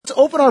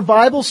open our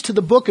Bibles to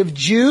the book of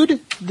Jude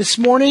this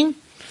morning,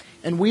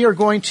 and we are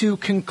going to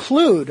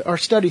conclude our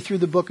study through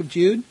the book of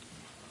Jude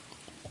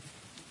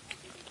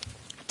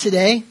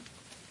today.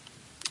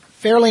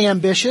 Fairly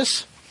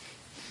ambitious.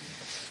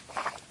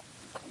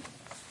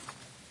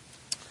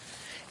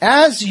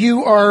 As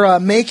you are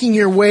making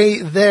your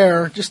way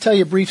there, just tell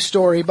you a brief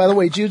story. By the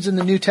way, Jude's in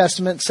the New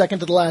Testament, second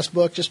to the last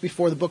book, just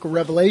before the book of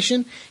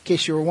Revelation, in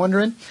case you were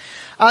wondering.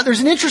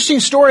 There's an interesting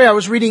story I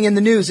was reading in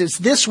the news. It's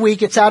this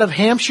week. It's out of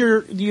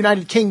Hampshire, the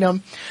United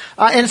Kingdom.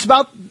 And it's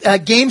about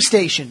Game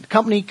Station, a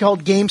company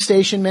called Game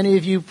Station. Many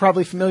of you are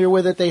probably familiar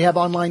with it. They have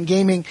online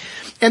gaming.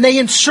 And they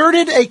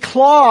inserted a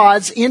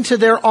clause into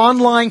their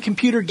online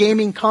computer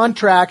gaming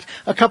contract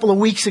a couple of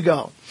weeks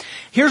ago.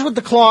 Here's what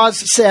the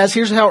clause says.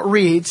 Here's how it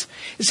reads.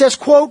 It says,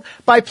 quote,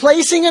 by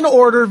placing an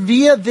order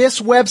via this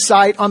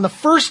website on the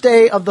first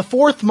day of the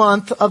fourth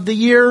month of the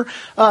year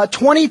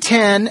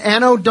 2010,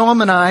 Anno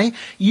Domini,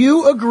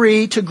 you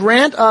agree to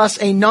grant us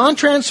a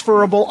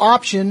non-transferable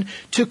option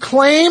to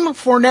claim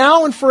for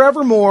now and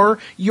forevermore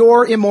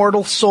your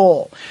immortal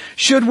soul.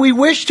 Should we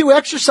wish to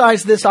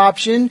exercise this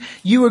option,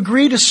 you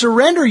agree to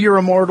surrender your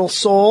immortal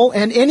soul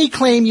and any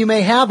claim you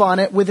may have on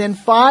it within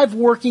 5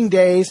 working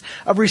days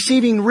of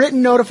receiving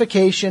written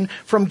notification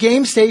from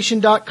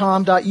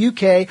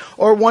gamestation.com.uk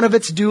or one of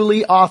its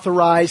duly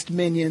authorized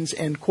minions,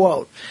 end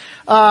quote.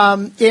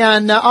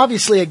 And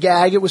obviously a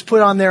gag. It was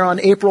put on there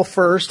on April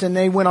 1st, and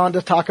they went on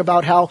to talk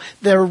about how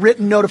their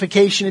written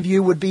notification of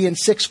you would be in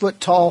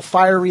 6-foot-tall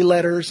fiery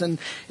letters and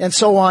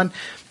so on.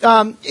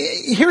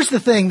 Here's the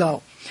thing,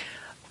 though.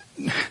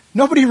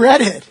 Nobody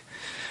read it.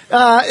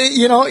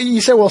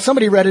 You say, well,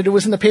 somebody read it. It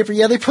was in the paper.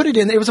 Yeah, they put it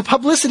in. It was a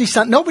publicity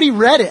stunt. Nobody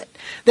read it.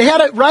 They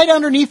had it right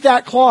underneath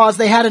that clause.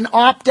 They had an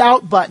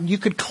opt-out button. You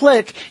could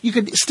click. You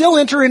could still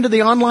enter into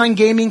the online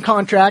gaming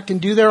contract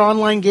and do their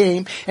online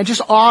game and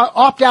just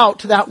opt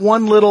out to that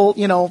one little,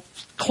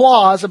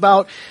 clause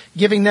about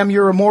giving them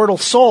your immortal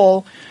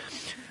soul.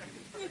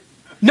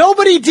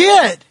 Nobody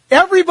did.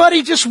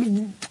 Everybody just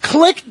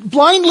clicked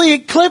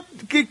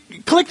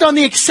on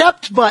the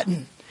accept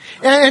button.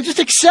 And just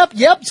accept,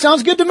 yep,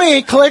 sounds good to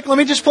me. Click, let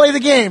me just play the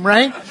game,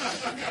 right?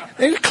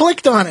 They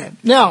clicked on it.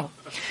 Now,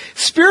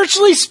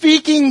 spiritually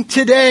speaking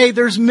today,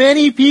 there's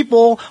many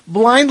people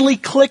blindly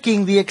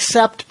clicking the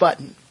accept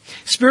button.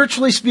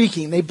 Spiritually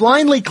speaking, they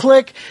blindly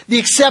click the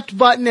accept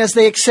button as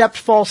they accept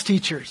false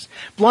teachers.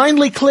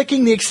 Blindly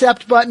clicking the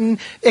accept button,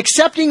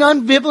 accepting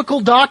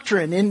unbiblical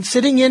doctrine and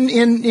sitting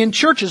in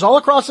churches all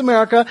across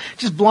America,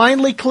 just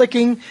blindly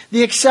clicking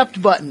the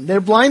accept button.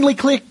 They're blindly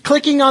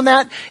clicking on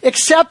that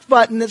accept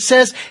button that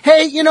says,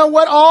 hey, you know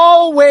what,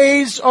 all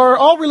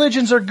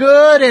religions are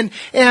good and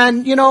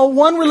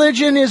one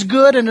religion is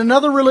good and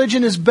another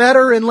religion is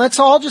better and let's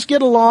all just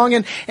get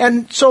along.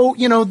 And so,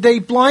 they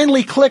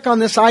blindly click on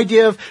this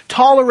idea of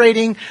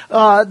tolerating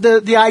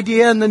the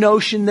idea and the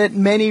notion that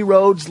many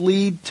roads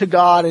lead to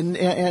God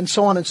and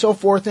so on and so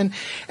forth. And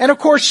of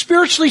course,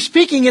 spiritually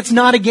speaking, it's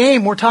not a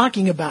game we're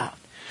talking about.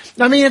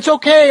 I mean, it's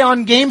okay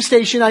on Game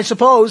Station, I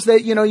suppose,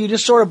 that, you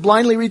just sort of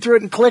blindly read through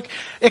it and click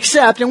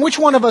accept. And which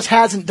one of us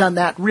hasn't done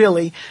that,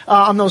 really,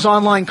 on those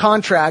online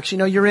contracts?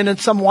 You're in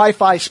some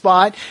Wi-Fi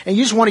spot and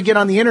you just want to get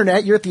on the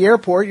internet. You're at the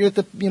airport. You're at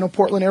the,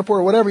 Portland airport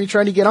or whatever. You're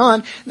trying to get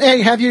on.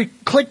 And have you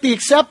click the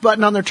accept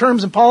button on their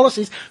terms and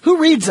policies. Who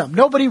reads them?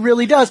 Nobody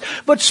really does.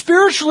 But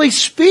spiritually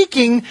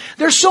speaking,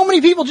 there's so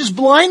many people just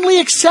blindly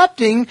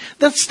accepting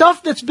the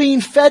stuff that's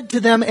being fed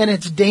to them, and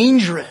it's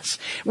dangerous.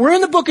 We're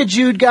in the book of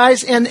Jude,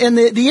 guys, and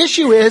the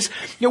issue is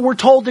that we're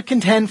told to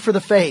contend for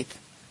the faith.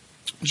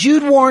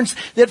 Jude warns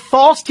that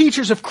false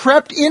teachers have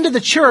crept into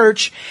the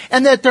church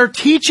and that they're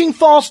teaching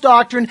false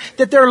doctrine,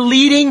 that they're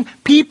leading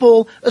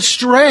people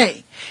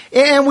astray.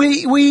 And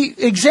we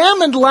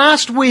examined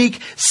last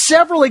week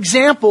several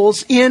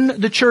examples in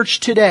the church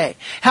today.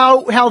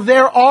 How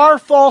there are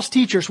false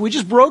teachers. We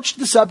just broached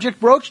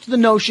the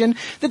notion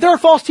that there are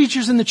false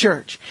teachers in the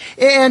church.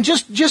 And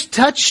just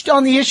touched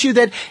on the issue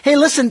that, hey,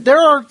 listen, there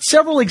are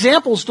several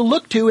examples to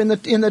look to in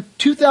the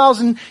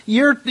 2000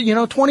 year,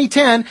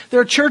 2010.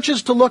 There are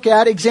churches to look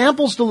at,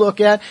 examples to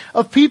look at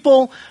of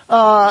people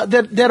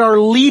that are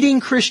leading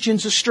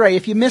Christians astray.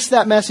 If you missed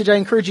that message, I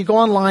encourage you, go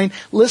online,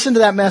 listen to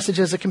that message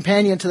as a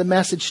companion to the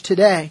message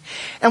today.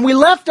 And we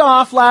left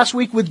off last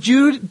week with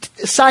Jude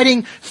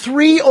citing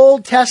 3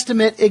 Old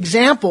Testament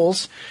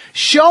examples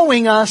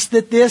showing us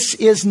that this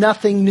is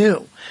nothing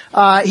new.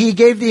 He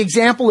gave the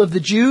example of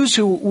the Jews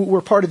who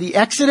were part of the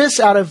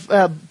Exodus out of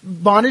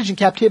bondage and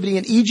captivity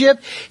in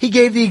Egypt. He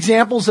gave the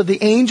examples of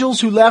the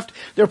angels who left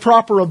their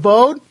proper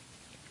abode.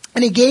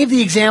 And he gave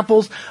the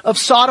examples of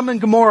Sodom and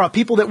Gomorrah,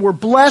 people that were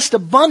blessed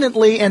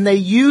abundantly, and they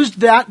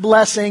used that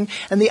blessing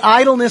and the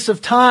idleness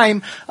of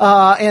time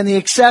and the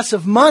excess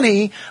of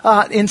money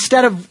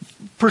instead of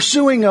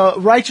pursuing a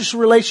righteous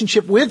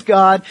relationship with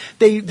God.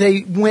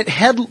 They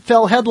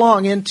fell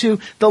headlong into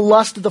the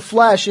lust of the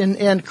flesh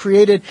and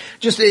created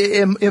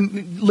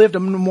lived a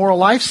immoral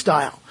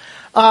lifestyle.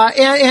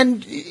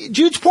 And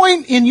Jude's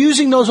point in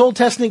using those Old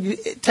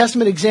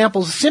Testament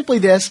examples is simply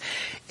this.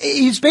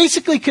 He's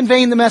basically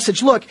conveying the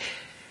message, look,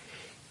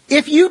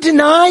 If you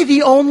deny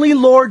the only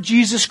Lord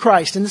Jesus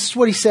Christ, and this is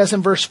what he says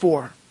in verse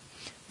 4,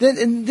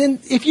 then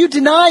if you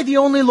deny the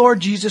only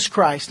Lord Jesus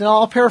Christ, and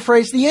I'll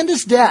paraphrase, the end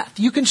is death.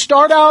 You can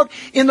start out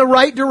in the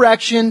right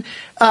direction,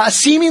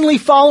 seemingly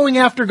following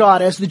after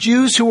God, as the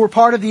Jews who were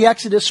part of the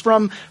Exodus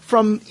from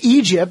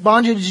Egypt,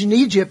 bondage in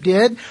Egypt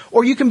did,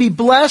 or you can be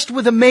blessed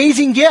with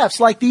amazing gifts,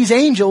 like these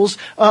angels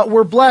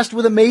were blessed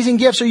with amazing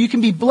gifts, or you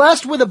can be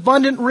blessed with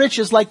abundant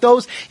riches, like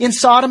those in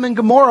Sodom and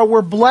Gomorrah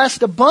were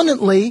blessed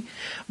abundantly.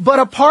 But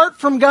apart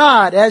from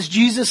God, as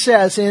Jesus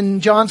says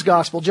in John's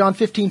Gospel, John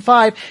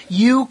 15:5,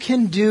 you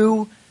can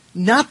do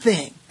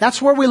nothing.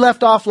 That's where we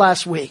left off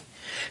last week.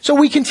 So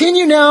we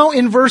continue now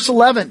in verse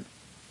 11.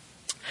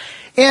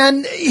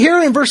 And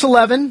here in verse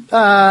 11,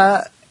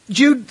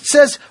 Jude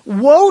says,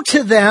 woe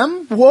to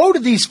them, woe to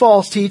these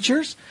false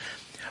teachers,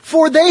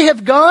 for they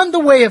have gone the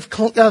way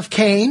of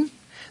Cain.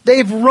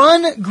 They've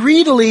run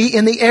greedily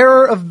in the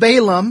error of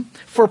Balaam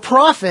for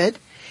profit,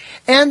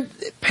 and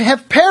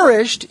have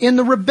perished in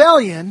the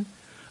rebellion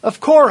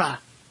of Korah.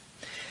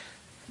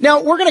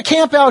 Now, we're going to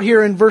camp out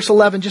here in verse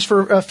 11 just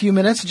for a few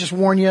minutes, just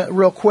warn you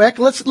real quick.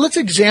 Let's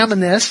examine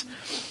this.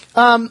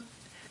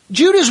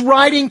 Jude is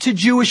writing to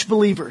Jewish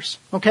believers,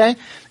 okay?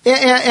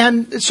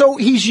 And so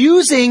he's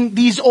using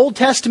these Old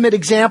Testament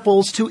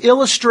examples to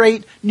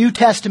illustrate New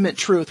Testament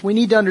truth. We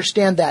need to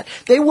understand that.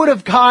 They would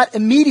have caught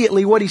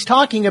immediately what he's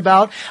talking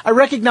about. I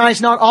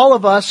recognize not all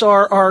of us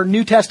are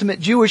New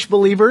Testament Jewish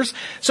believers.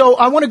 So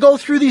I want to go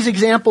through these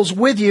examples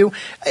with you.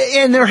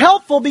 And they're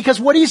helpful because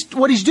what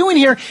he's doing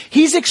here,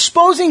 he's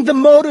exposing the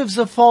motives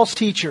of false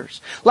teachers.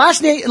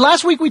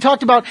 Last week we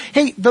talked about,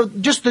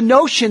 just the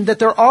notion that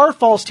there are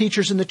false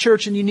teachers in the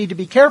church and you need to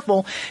be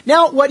careful.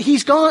 Now what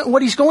he's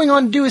going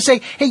on to do is say,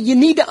 hey, you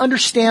need to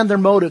understand their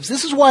motives.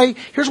 Here's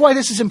why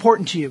this is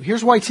important to you.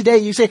 Here's why today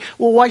you say,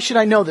 well, why should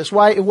I know this?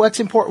 What's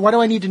important? Why do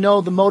I need to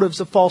know the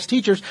motives of false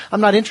teachers? I'm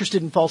not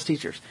interested in false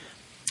teachers.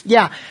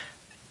 Yeah.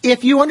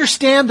 If you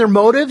understand their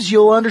motives,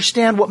 you'll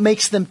understand what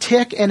makes them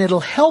tick, and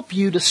it'll help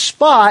you to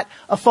spot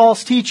a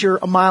false teacher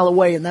a mile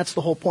away, and that's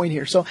the whole point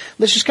here. So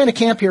let's just kind of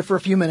camp here for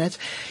a few minutes.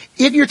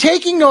 If you're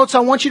taking notes, I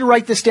want you to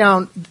write this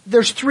down.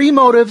 There's 3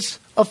 motives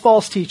of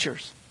false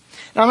teachers.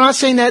 Now, I'm not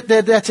saying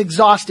that's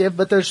exhaustive,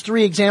 but there's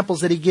 3 examples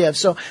that he gives.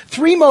 So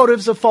 3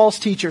 motives of false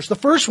teachers. The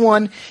first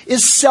one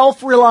is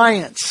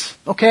self-reliance.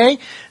 Okay?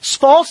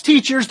 False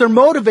teachers, they're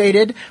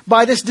motivated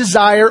by this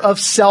desire of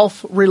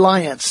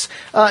self-reliance.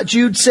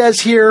 Jude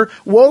says here,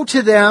 woe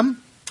to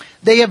them,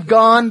 they have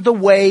gone the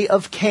way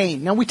of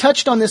Cain. Now, we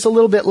touched on this a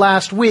little bit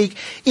last week.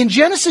 In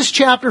Genesis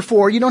chapter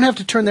 4, you don't have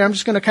to turn there, I'm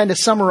just going to kind of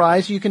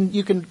summarize. You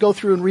can go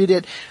through and read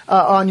it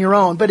on your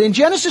own. But in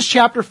Genesis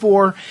chapter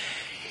 4,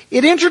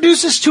 it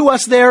introduces to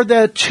us there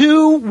the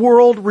 2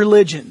 world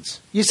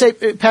religions. You say,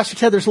 Pastor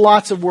Ted, there's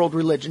lots of world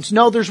religions.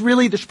 No, there's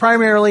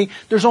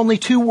only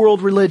 2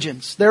 world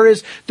religions. There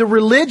is the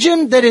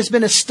religion that has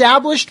been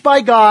established by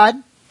God,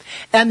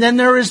 and then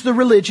there is the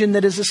religion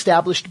that is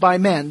established by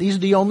men. These are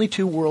the only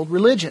 2 world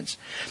religions.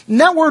 And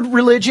that word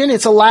religion,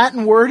 it's a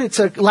Latin word, it's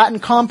a Latin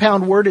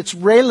compound word, it's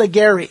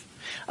religare.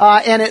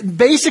 And it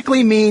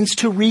basically means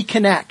to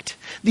reconnect.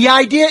 The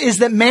idea is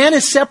that man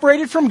is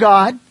separated from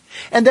God,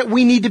 and that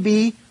we need to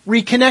be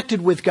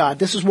reconnected with God.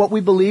 This is what we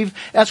believe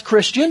as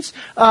Christians,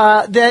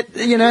 and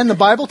the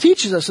Bible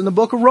teaches us in the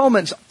book of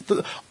Romans.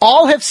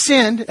 All have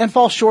sinned and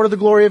fall short of the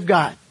glory of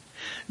God.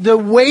 The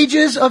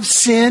wages of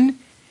sin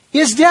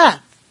is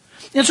death.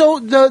 And so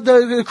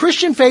the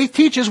Christian faith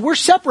teaches we're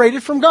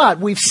separated from God.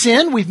 We've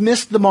sinned. We've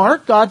missed the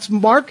mark. God's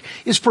mark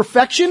is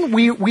perfection.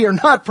 We are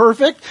not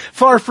perfect.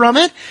 Far from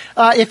it.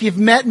 If you've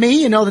met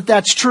me, you know that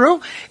that's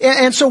true.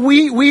 And so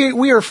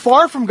we are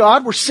far from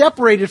God. We're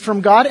separated from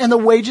God. And the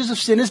wages of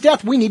sin is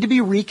death. We need to be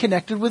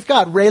reconnected with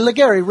God.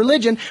 Religare,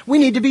 religion. We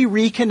need to be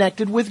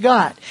reconnected with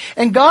God.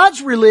 And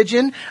God's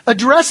religion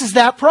addresses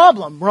that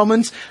problem.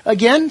 Romans,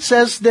 again,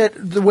 says that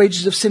the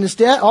wages of sin is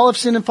death. All have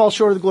sinned and fall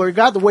short of the glory of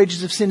God. The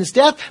wages of sin is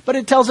death.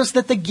 But it tells us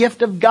that the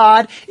gift of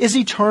God is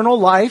eternal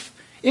life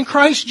in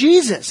Christ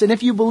Jesus. And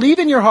if you believe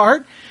in your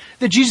heart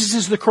that Jesus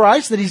is the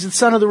Christ, that He's the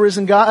Son of the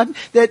risen God,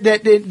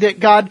 that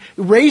God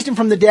raised Him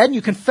from the dead, and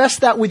you confess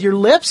that with your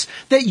lips,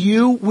 that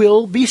you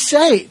will be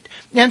saved.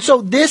 And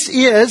so this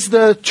is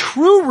the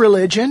true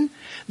religion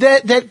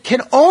that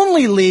can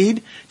only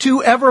lead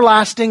to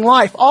everlasting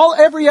life.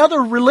 Every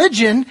other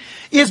religion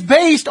is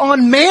based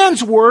on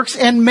man's works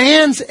and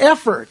man's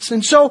efforts.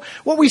 And so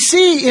what we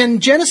see in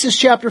Genesis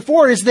chapter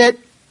 4 is that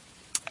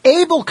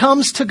Abel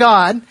comes to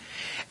God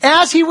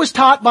as he was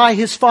taught by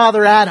his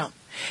father Adam.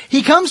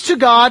 He comes to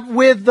God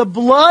with the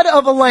blood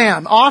of a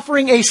lamb,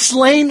 offering a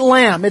slain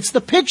lamb. It's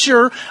the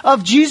picture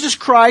of Jesus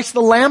Christ,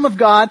 the Lamb of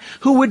God,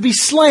 who would be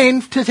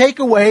slain to take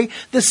away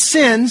the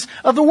sins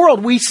of the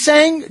world. We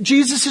sang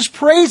Jesus'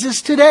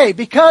 praises today.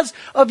 Because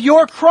of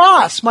your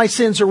cross, my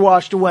sins are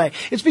washed away.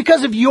 It's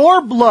because of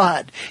your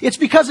blood. It's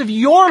because of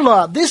your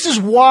love. This is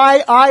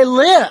why I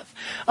live.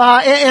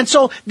 And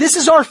so this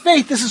is our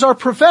faith, this is our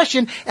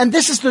profession, and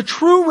this is the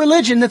true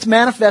religion that's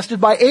manifested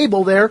by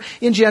Abel there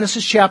in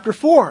Genesis chapter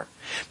 4.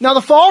 Now,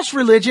 the false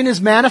religion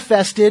is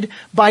manifested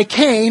by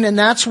Cain, and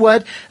that's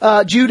what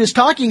Jude is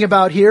talking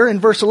about here in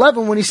verse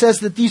 11 when he says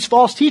that these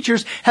false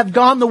teachers have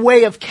gone the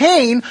way of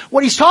Cain.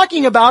 What he's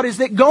talking about is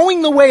that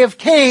going the way of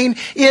Cain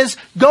is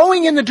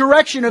going in the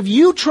direction of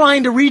you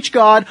trying to reach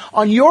God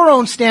on your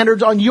own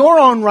standards, on your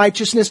own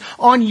righteousness,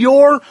 on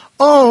your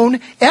own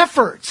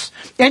efforts.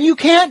 And you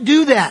can't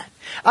do that.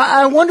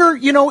 I wonder,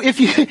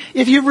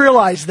 if you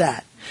realize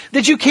that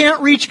you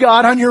can't reach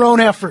God on your own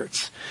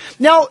efforts.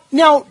 Now,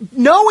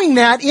 knowing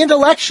that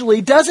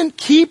intellectually doesn't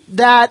keep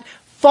that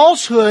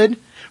falsehood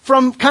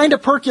from kind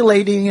of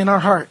percolating in our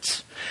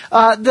hearts.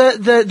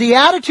 The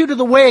attitude of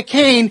the way of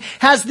Cain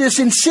has this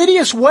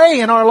insidious way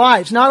in our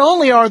lives. Not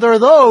only are there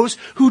those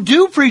who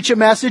do preach a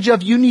message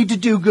of you need to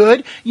do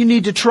good, you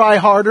need to try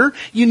harder,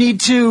 you need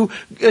to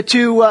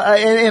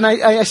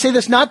I say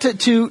this not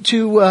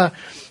to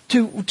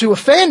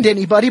offend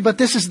anybody, but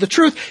this is the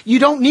truth. You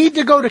don't need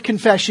to go to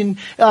confession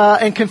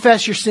and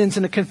confess your sins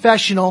in a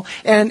confessional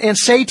and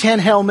say 10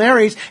 Hail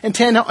Marys and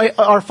 10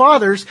 Our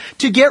Fathers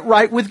to get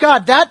right with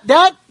God.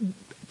 That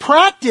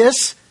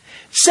practice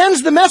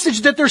sends the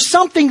message that there's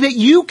something that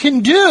you can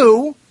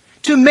do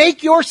to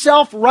make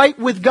yourself right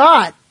with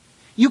God.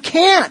 You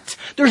can't.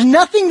 There's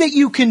nothing that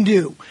you can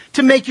do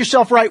to make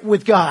yourself right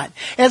with God.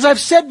 As I've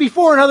said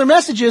before in other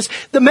messages,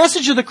 the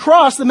message of the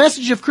cross, the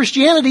message of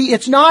Christianity,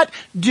 it's not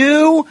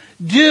do.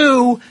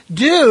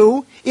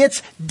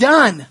 It's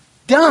done.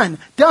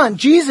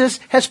 Jesus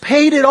has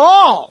paid it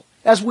all,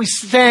 as we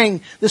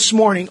sang this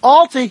morning.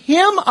 All to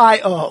Him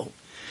I owe.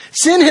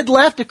 Sin had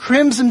left a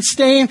crimson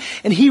stain,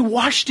 and He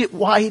washed it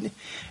white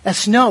as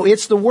snow.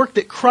 It's the work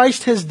that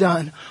Christ has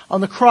done on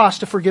the cross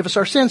to forgive us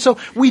our sins. So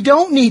we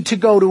don't need to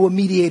go to a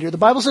mediator. The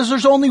Bible says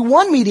there's only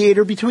one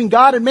mediator between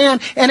God and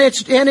man, and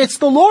it's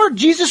the Lord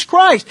Jesus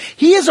Christ.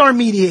 He is our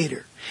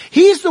mediator.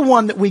 He's the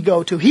one that we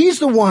go to. He's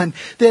the one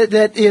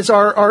that is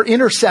our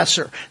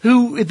intercessor,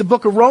 who the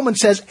book of Romans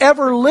says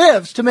ever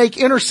lives to make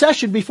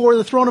intercession before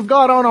the throne of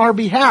God on our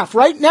behalf.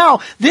 Right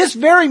now, this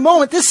very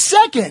moment, this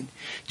second,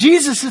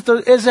 Jesus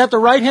is at the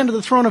right hand of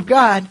the throne of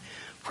God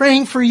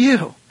praying for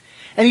you.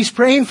 And He's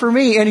praying for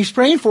me, and He's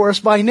praying for us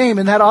by name,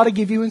 and that ought to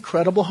give you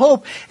incredible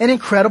hope and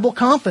incredible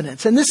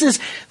confidence. And this is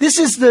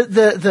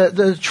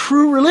the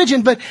true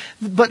religion, but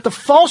the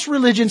false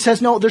religion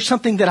says, no, there's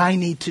something that I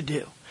need to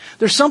do.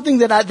 There's something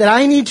that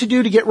I need to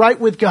do to get right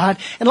with God.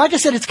 And like I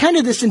said, it's kind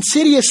of this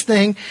insidious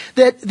thing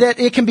that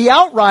it can be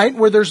outright,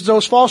 where there's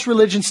those false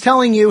religions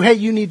telling you, hey,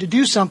 you need to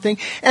do something.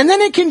 And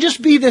then it can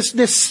just be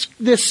this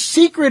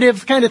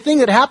secretive kind of thing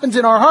that happens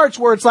in our hearts,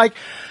 where it's like,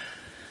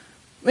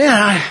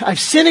 man, I've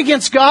sinned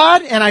against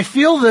God, and I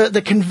feel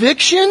the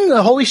conviction.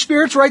 The Holy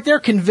Spirit's right there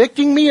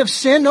convicting me of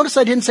sin. Notice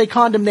I didn't say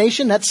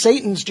condemnation. That's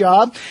Satan's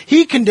job.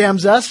 He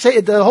condemns us.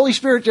 The Holy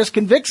Spirit just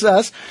convicts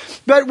us.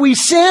 But we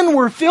sin,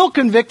 we feel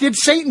convicted.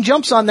 Satan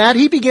jumps on that.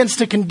 He begins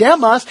to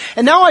condemn us.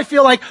 And now I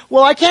feel like,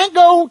 well, I can't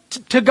go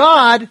to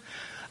God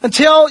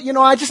until,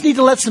 I just need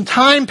to let some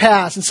time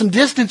pass and some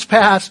distance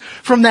pass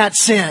from that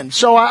sin.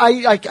 So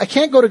I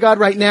can't go to God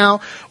right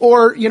now.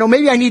 Or,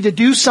 maybe I need to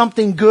do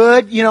something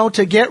good,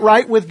 to get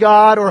right with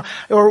God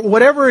or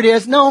whatever it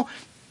is. No,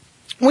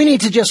 we need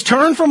to just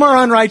turn from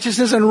our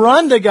unrighteousness and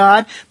run to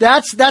God.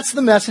 That's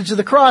the message of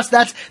the cross.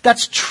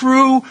 That's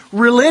true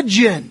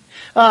religion.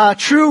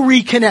 True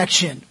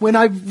reconnection, when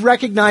I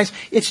recognize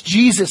it's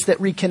Jesus that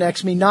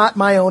reconnects me, not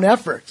my own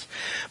efforts.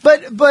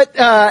 But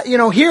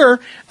here,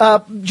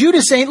 Jude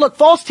is saying, look,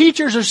 false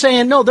teachers are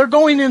saying, no, they're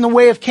going in the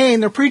way of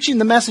Cain. They're preaching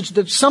the message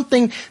that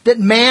something that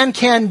man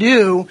can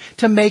do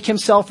to make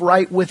himself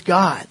right with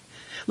God.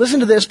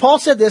 Listen to this. Paul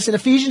said this in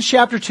Ephesians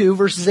chapter 2,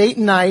 verses 8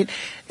 and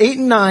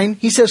 9.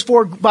 He says,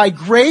 for by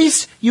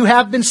grace you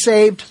have been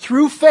saved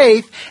through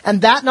faith,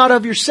 and that not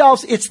of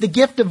yourselves. It's the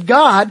gift of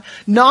God,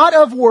 not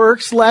of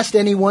works, lest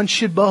anyone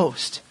should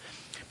boast.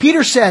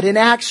 Peter said in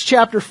Acts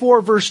chapter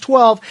 4, verse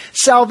 12,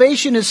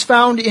 salvation is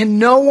found in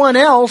no one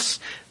else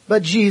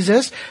but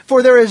Jesus,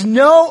 for there is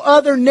no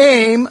other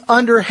name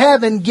under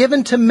heaven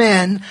given to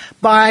men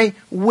by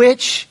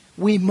which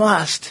we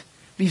must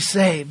be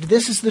saved.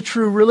 This is the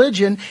true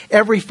religion.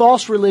 Every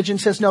false religion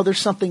says, no, there's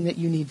something that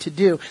you need to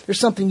do. There's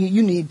something that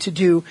you need to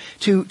do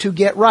to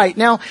get right.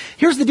 Now,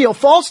 here's the deal.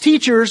 False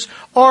teachers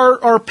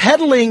are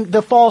peddling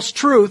the false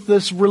truth,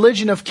 this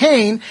religion of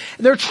Cain.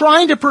 They're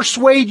trying to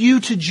persuade you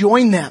to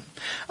join them.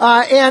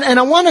 And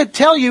I want to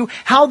tell you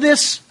how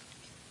this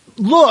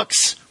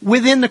looks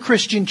within the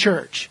Christian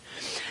church.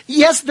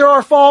 Yes, there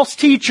are false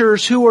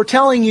teachers who are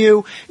telling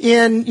you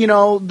in,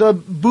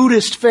 the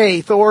Buddhist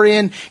faith or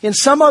in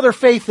some other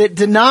faith that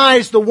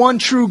denies the one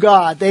true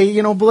God. They,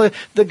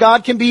 the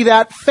God can be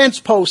that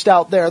fence post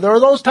out there. There are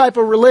those type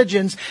of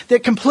religions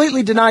that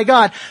completely deny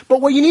God.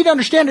 But what you need to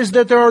understand is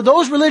that there are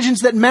those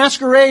religions that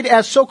masquerade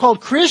as so-called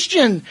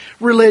Christian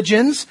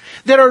religions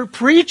that are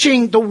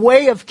preaching the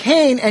way of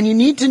Cain, and you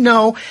need to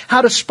know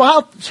how to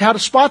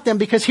spot them,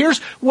 because here's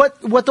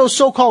what those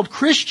so-called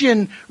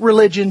Christian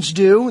religions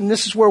do, and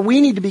this is where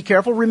we need to be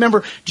careful.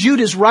 Remember, Jude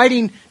is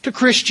writing to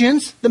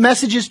Christians. The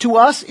message is to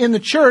us in the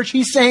church.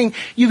 He's saying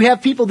you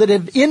have people that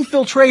have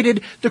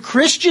infiltrated the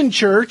Christian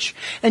church,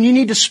 and you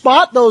need to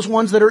spot those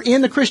ones that are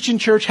in the Christian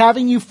church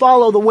having you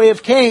follow the way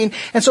of Cain.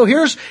 And so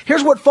here's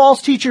what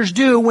false teachers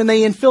do when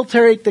they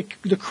infiltrate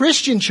the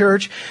Christian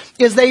church,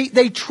 is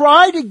they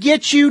try to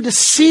get you to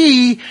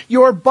see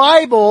your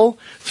Bible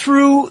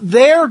through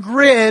their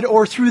grid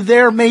or through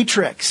their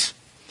matrix.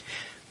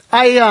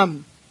 I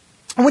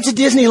went to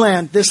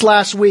Disneyland this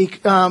last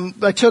week.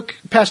 I took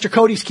Pastor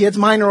Cody's kids.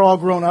 Mine are all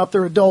grown up.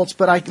 They're adults,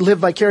 but I live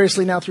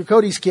vicariously now through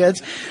Cody's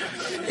kids.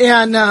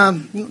 And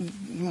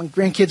when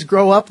grandkids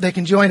grow up, they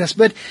can join us.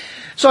 But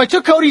so I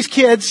took Cody's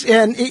kids,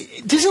 and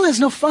Disneyland's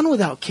no fun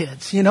without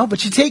kids,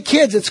 but you take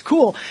kids, it's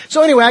cool.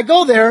 So anyway, I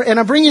go there, and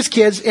I bring his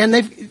kids, and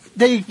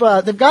they've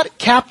got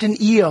Captain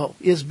EO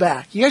is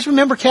back. You guys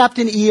remember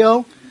Captain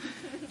EO?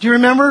 Do you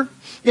remember?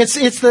 It's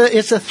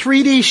a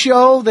 3D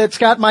show that's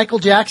got Michael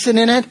Jackson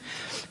in it.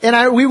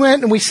 And we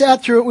went and we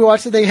sat through it. We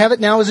watched it. They have it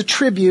now as a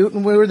tribute,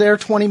 and we were there,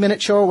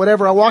 20-minute show or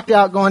whatever. I walked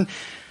out going,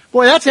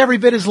 boy, that's every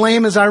bit as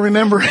lame as I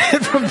remember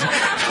it from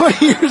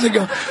 20 years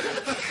ago.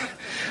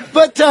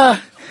 But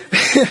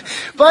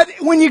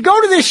when you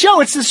go to this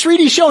show, it's this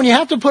 3D show, and you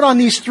have to put on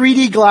these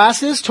 3D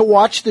glasses to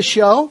watch the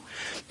show.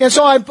 And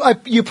so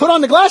you put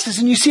on the glasses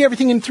and you see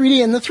everything in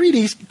 3D, and the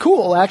 3D's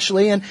cool,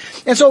 actually. And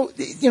so,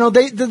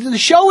 the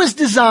show is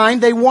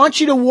designed, they want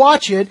you to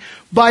watch it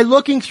by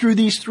looking through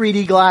these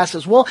 3D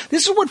glasses. Well,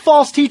 this is what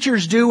false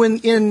teachers do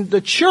in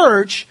the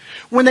church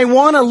when they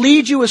want to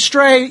lead you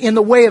astray in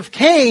the way of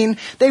Cain.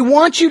 They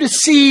want you to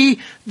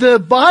see the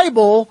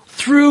Bible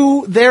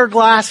through their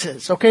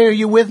glasses. Okay, are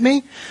you with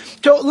me?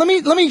 So let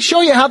me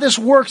show you how this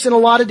works in a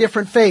lot of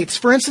different faiths.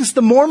 For instance,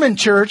 the Mormon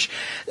Church,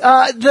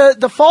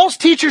 the false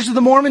teachers of the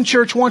Mormon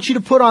Church want you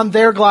to put on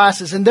their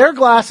glasses, and their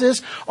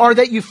glasses are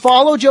that you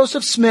follow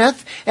Joseph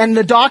Smith and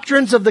the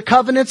doctrines of the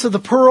covenants of the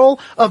pearl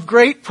of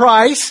great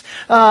price,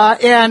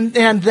 and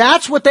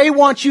that's what they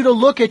want you to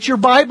look at your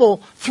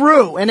Bible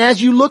through. And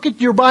as you look at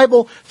your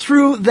Bible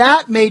through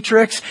that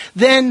matrix,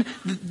 then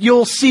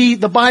you'll see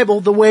the Bible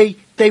the way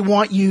they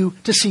want you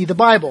to see the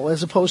Bible,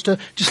 as opposed to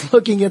just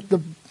looking at the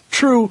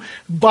true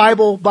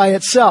Bible by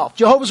itself.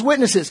 Jehovah's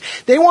Witnesses,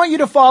 they want you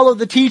to follow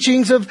the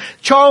teachings of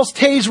Charles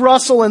Taze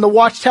Russell and the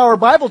Watchtower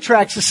Bible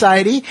Tract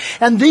Society,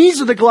 and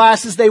these are the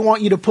glasses they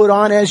want you to put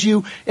on as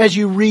you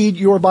read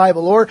your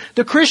Bible. Or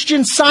the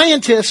Christian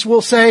Scientists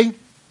will say, and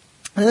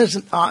there's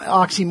an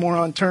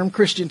oxymoron term,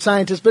 Christian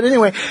Scientist, but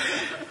anyway,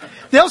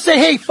 they'll say,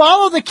 hey,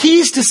 follow the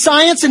Keys to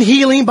Science and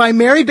Healing by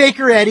Mary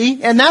Baker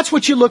Eddy, and that's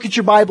what you look at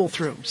your Bible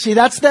through. See,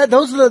 that's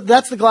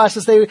the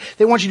glasses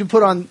they want you to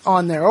put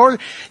on there. Or,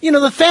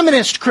 the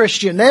feminist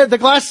Christian, the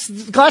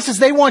glasses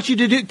they want you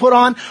to put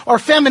on are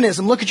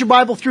feminism. Look at your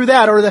Bible through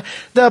that. Or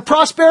the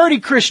prosperity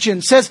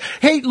Christian says,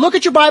 hey, look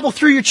at your Bible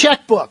through your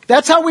checkbook.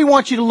 That's how we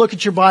want you to look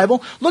at your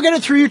Bible. Look at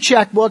it through your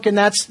checkbook, and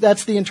that's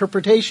the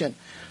interpretation.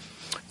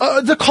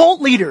 The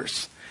cult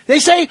leaders, they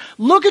say,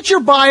 look at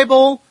your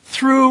Bible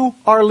through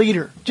our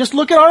leader. Just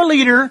look at our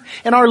leader,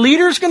 and our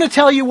leader's going to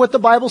tell you what the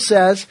Bible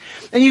says.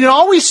 And you can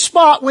always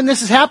spot when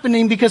this is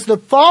happening, because the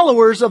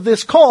followers of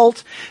this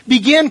cult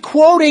begin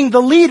quoting the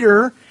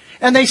leader,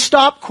 and they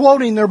stop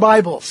quoting their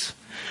Bibles.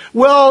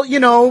 Well,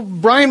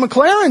 Brian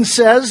McLaren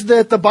says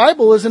that the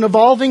Bible is an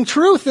evolving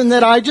truth, and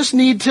that I just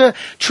need to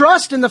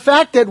trust in the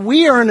fact that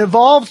we are an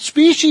evolved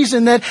species,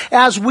 and that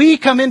as we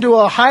come into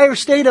a higher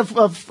state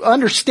of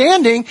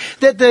understanding,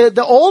 that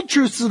the old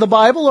truths of the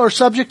Bible are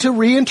subject to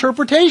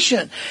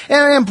reinterpretation.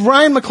 And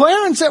Brian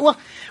McLaren said, well,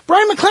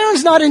 Brian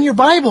McLaren's not in your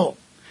Bible.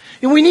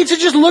 And we need to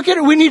just look at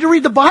it. We need to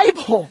read the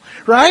Bible,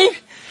 right?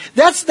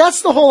 That's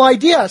the whole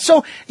idea.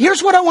 So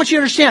here's what I want you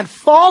to understand.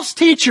 False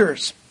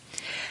teachers,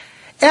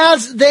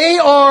 as they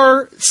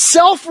are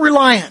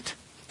self-reliant,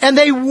 and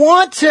they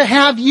want to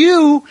have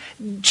you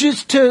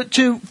just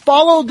to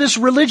follow this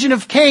religion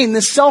of Cain,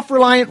 this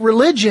self-reliant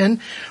religion,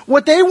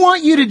 what they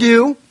want you to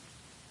do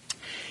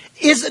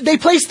is they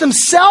place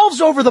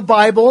themselves over the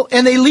Bible,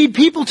 and they lead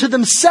people to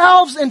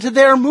themselves and to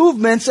their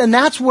movements, and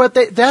that's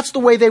the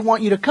way they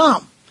want you to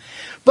come.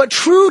 But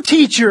true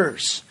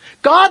teachers,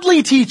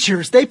 godly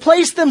teachers, they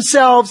place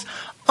themselves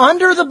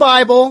under the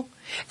Bible,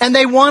 and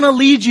they want to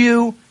lead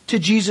you to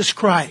Jesus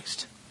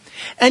Christ.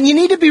 And you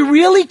need to be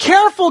really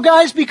careful,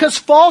 guys, because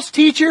false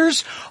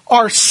teachers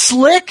are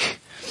slick,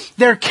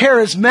 they're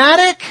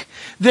charismatic,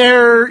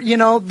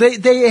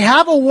 they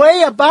have a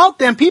way about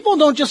them. People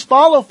don't just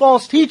follow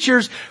false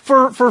teachers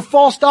for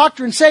false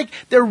doctrine's sake.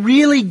 They're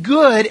really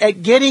good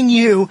at getting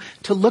you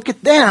to look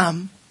at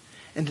them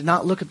and to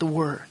not look at the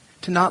Word,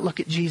 to not look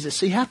at Jesus.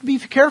 So you have to be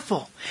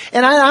careful.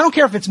 And I don't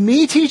care if it's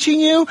me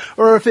teaching you,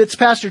 or if it's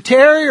Pastor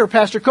Terry or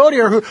Pastor Cody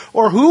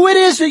or who it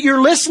is that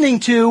you're listening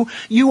to,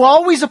 you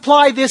always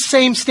apply this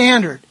same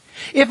standard.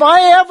 If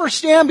I ever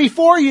stand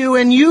before you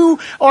and you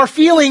are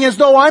feeling as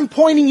though I'm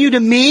pointing you to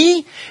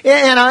me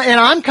and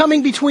I'm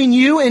coming between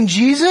you and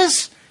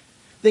Jesus,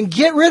 then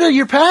get rid of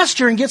your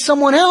pastor and get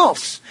someone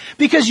else.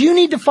 Because you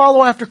need to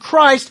follow after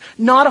Christ,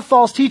 not a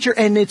false teacher.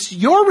 And it's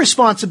your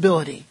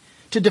responsibility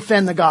to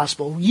defend the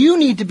gospel. You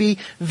need to be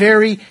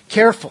very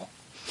careful.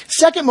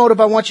 Second motive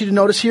I want you to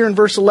notice here in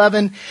verse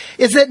 11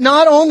 is that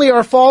not only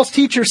are false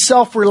teachers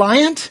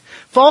self-reliant,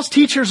 false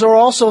teachers are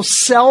also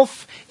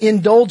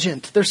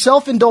self-indulgent. They're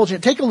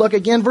self-indulgent. Take a look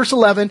again, verse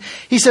 11.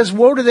 He says,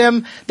 woe to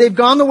them, they've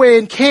gone the way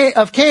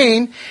of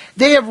Cain.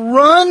 They have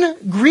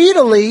run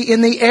greedily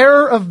in the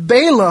error of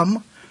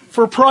Balaam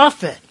for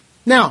profit.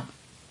 Now,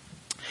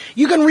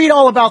 you can read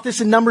all about this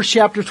in Numbers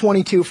chapter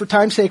 22. For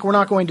time's sake, we're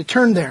not going to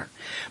turn there.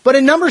 But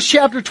in Numbers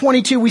chapter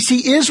 22, we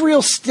see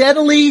Israel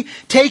steadily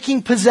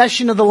taking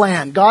possession of the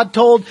land. God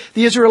told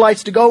the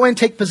Israelites to go in,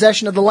 take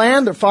possession of the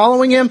land. They're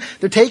following him.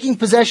 They're taking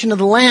possession of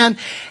the land.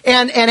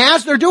 And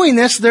as they're doing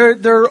this,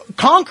 they're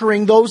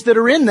conquering those that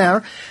are in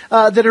there,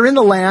 that are in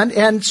the land.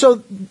 And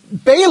so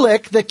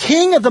Balak, the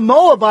king of the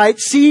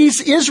Moabites,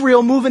 sees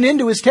Israel moving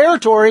into his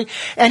territory,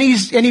 and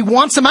he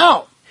wants them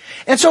out.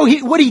 And so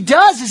what he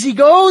does is he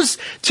goes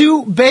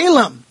to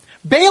Balaam.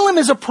 Balaam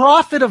is a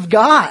prophet of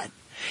God.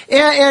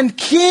 And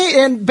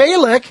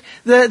Balak,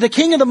 the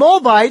king of the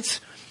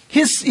Moabites,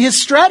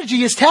 his strategy,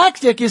 his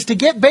tactic is to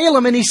get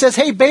Balaam, and he says,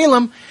 hey,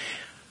 Balaam,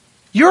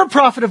 you're a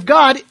prophet of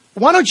God.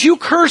 Why don't you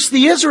curse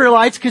the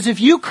Israelites? Because if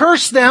you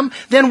curse them,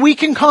 then we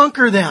can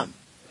conquer them.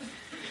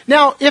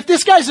 Now, if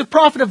this guy's a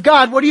prophet of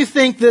God, what do you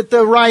think that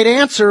the right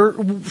answer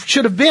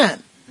should have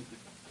been?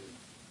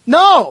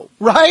 No,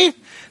 right?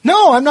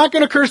 No, I'm not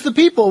going to curse the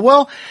people.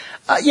 Well,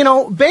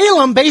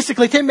 Balaam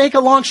basically, to make a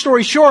long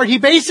story short, he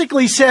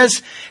basically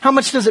says, how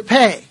much does it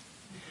pay?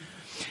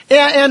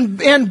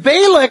 And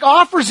Balak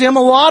offers him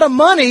a lot of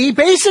money,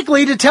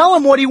 basically to tell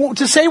him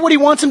to say what he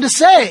wants him to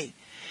say.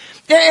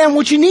 And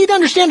what you need to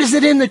understand is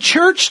that in the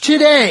church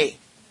today,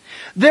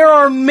 there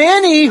are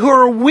many who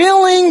are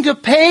willing to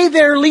pay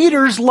their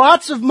leaders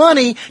lots of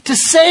money to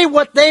say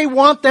what they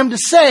want them to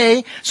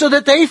say so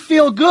that they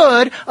feel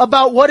good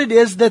about what it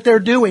is that they're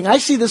doing. I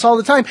see this all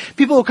the time.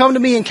 People will come to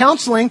me in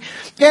counseling,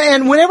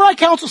 and whenever I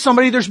counsel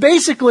somebody, there's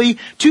basically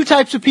two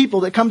types of people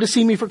that come to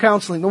see me for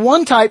counseling. The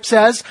one type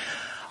says,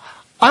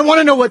 I want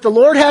to know what the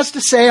Lord has to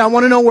say. I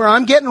want to know where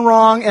I'm getting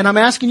wrong, and I'm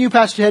asking you,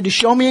 Pastor Ted, to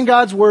show me in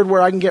God's Word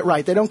where I can get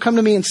right. They don't come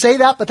to me and say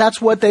that, but that's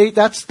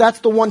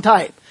the one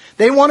type.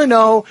 They want to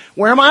know,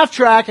 where am I off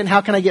track, and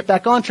how can I get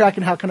back on track,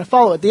 and how can I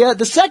follow it?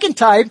 The second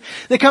type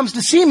that comes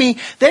to see me,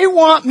 they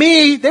want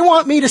me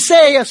to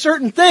say a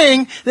certain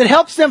thing that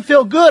helps them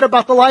feel good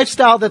about the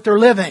lifestyle that they're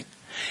living.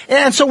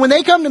 And so when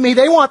they come to me,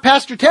 they want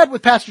Pastor Ted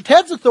with Pastor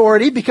Ted's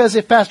authority, because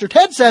if Pastor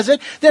Ted says it,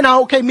 then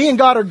okay, me and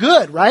God are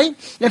good, right?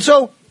 And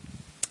so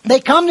they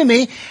come to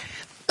me,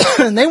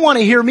 and they want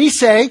to hear me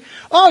say,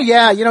 oh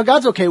yeah,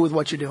 God's okay with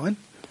what you're doing.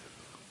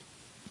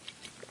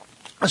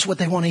 That's what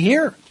they want to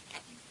hear.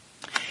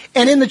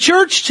 And in the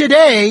church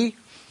today,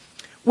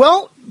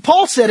 well,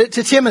 Paul said it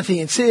to Timothy.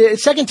 In 2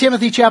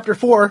 Timothy chapter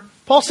 4,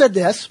 Paul said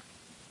this,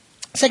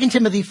 2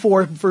 Timothy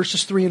 4,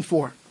 verses 3 and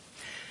 4.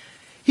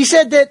 He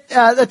said that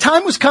the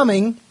time was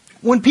coming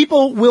when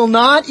people will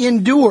not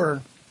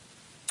endure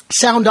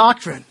sound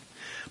doctrine,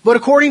 but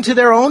according to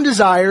their own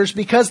desires,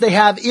 because they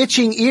have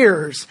itching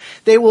ears,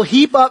 they will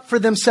heap up for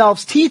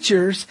themselves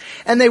teachers,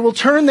 and they will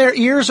turn their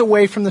ears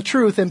away from the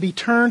truth and be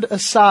turned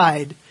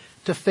aside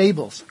to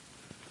fables.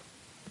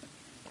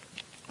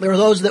 There are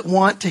those that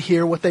want to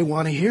hear what they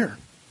want to hear.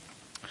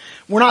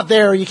 We're not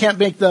there. You can't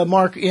make the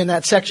mark in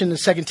that section in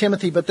 2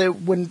 Timothy, but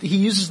when he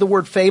uses the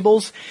word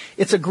fables,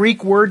 it's a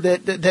Greek word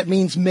that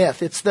means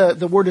myth. It's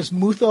the word is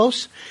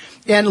muthos,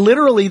 and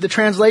literally the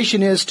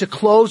translation is to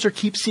close or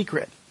keep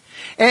secret.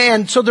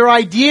 And so their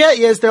idea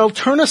is they'll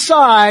turn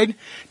aside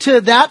to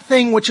that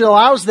thing which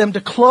allows them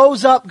to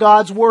close up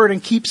God's Word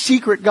and keep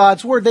secret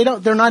God's Word.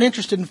 They're not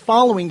interested in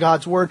following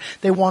God's Word.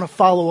 They want to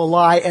follow a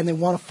lie, and they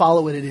want to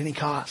follow it at any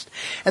cost.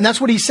 And that's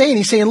what he's saying.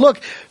 He's saying, look,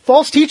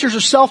 false teachers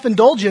are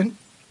self-indulgent.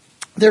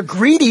 They're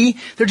greedy.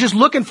 They're just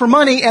looking for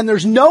money. And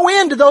there's no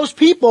end to those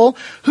people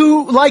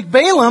who, like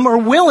Balaam, are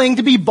willing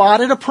to be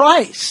bought at a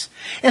price.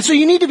 And so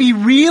you need to be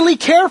really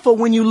careful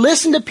when you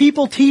listen to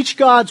people teach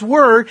God's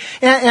Word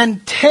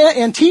and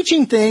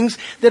teaching things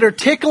that are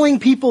tickling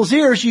people's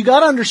ears. You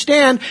got to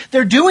understand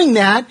they're doing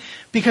that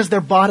because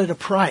they're bought at a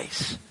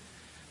price.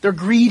 They're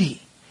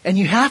greedy. And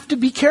you have to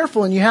be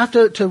careful, and you have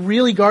to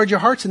really guard your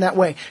hearts in that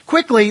way.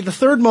 Quickly, the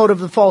third motive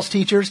of the false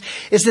teachers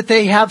is that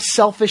they have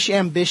selfish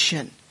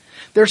ambition.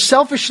 They're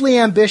selfishly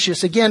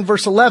ambitious. Again,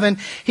 verse 11,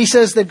 he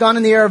says they've gone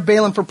in the error of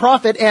Balaam for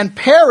profit and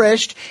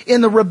perished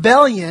in the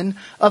rebellion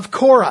of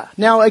Korah.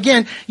 Now,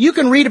 again, you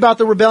can read about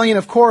the rebellion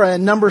of Korah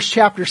in Numbers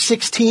chapter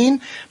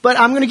 16, but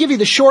I'm going to give you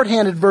the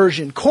shorthanded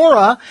version.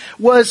 Korah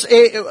was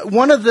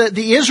one of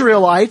the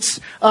Israelites,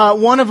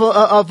 one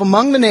of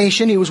among the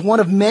nation. He was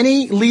one of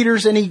many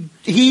leaders, and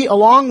he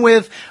along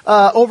with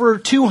over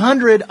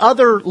 200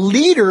 other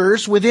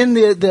leaders within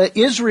the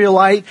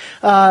Israelite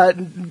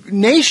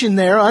nation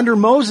there under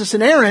Moses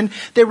and Aaron,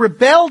 they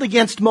rebelled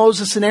against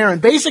Moses and Aaron.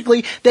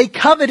 Basically, they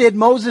coveted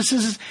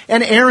Moses'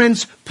 and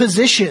Aaron's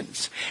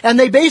positions. And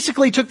they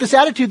basically took this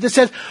attitude that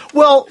says,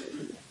 well,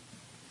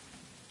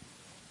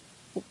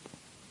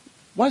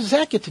 what does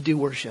that get to do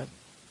worship?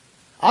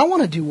 I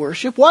want to do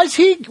worship. Why is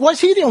he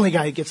the only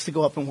guy who gets to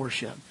go up and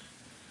worship?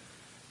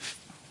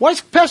 Why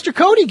does Pastor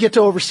Cody get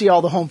to oversee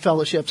all the home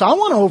fellowships? I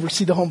want to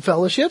oversee the home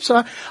fellowships.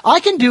 I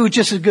can do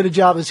just as good a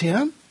job as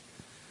him.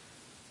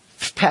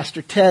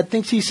 Pastor Ted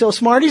thinks he's so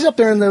smart. He's up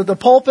there in the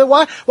pulpit.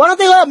 Why don't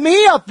they let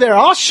me up there?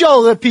 I'll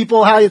show the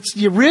people how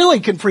you really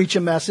can preach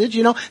a message.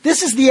 You know,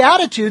 this is the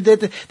attitude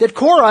that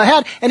Korah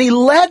had, and he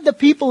led the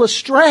people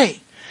astray.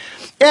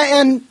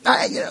 And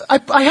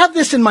I have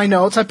this in my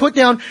notes. I put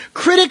down,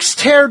 critics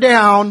tear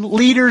down,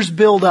 leaders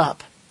build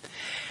up.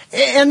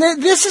 And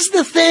this is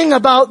the thing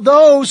about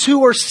those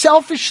who are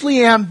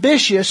selfishly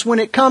ambitious when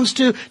it comes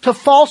to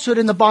falsehood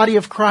in the body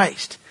of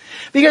Christ.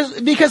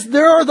 Because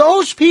there are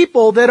those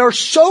people that are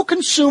so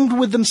consumed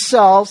with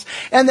themselves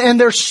and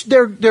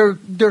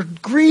they're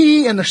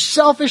greedy and they're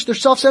selfish, they're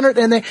self-centered,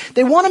 and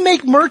they want to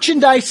make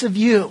merchandise of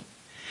you.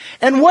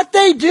 And what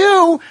they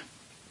do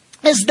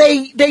is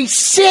they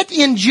sit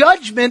in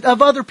judgment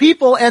of other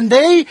people, and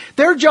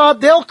their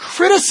job, they'll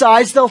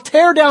criticize, they'll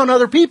tear down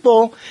other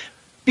people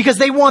because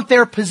they want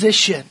their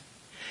position.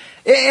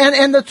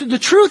 And the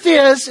truth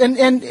is,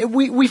 and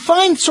we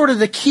find sort of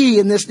the key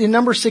in this, in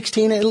number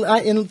 16,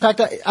 in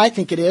fact, I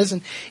think it is.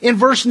 And in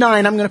verse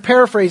 9, I'm going to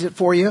paraphrase it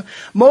for you.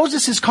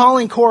 Moses is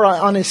calling Korah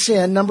on his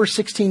sin, number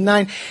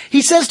 16:9.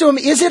 He says to him,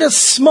 is it a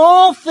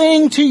small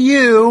thing to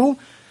you,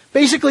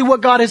 basically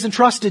what God has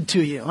entrusted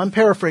to you? I'm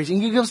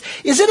paraphrasing. He goes,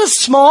 is it a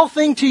small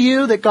thing to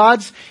you that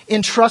God's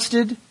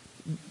entrusted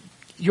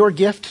your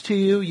gift to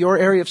you, your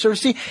area of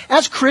service? See,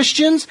 as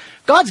Christians,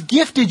 God's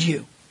gifted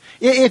you.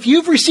 If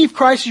you've received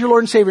Christ as your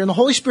Lord and Savior, and the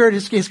Holy Spirit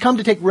has come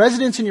to take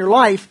residence in your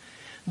life,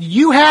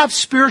 you have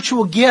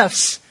spiritual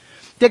gifts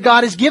that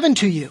God has given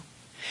to you.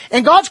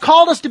 And God's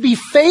called us to be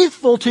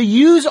faithful to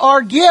use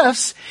our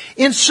gifts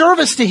in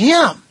service to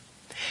Him.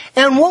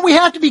 And what we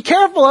have to be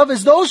careful of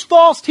is those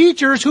false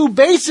teachers who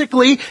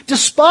basically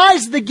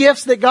despise the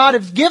gifts that God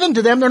has given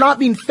to them. They're not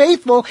being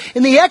faithful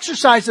in the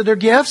exercise of their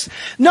gifts.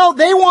 No,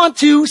 they want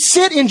to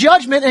sit in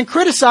judgment and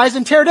criticize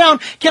and tear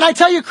down. Can I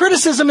tell you,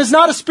 criticism is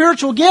not a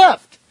spiritual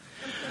gift.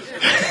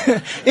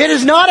 It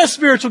is not a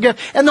spiritual gift.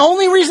 And the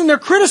only reason they're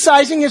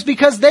criticizing is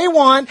because they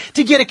want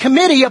to get a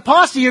committee, a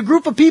posse, a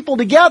group of people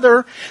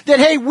together that,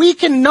 hey, we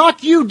can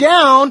knock you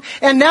down,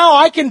 and now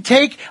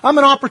I'm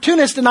an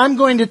opportunist, and I'm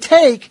going to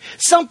take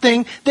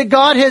something that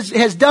God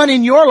has done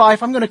in your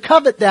life. I'm going to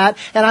covet that,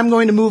 and I'm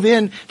going to move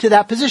into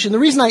that position. The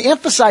reason I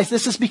emphasize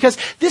this is because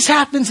this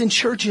happens in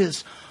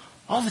churches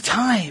all the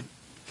time.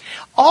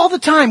 All the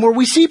time, where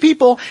we see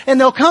people and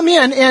they'll come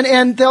in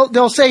and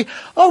they'll say,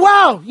 oh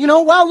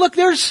wow, look,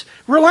 there's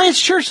Reliance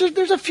Church,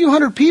 there's a few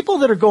hundred people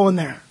that are going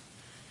there.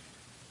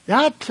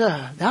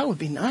 That would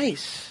be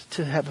nice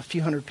to have a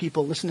few hundred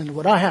people listening to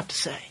what I have to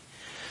say.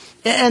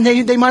 And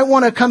they might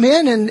want to come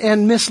in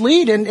and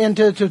mislead and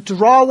to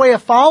draw away a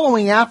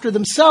following after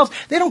themselves.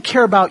 They don't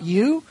care about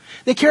you.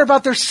 They care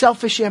about their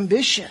selfish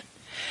ambition.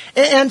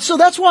 And so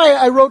that's why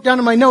I wrote down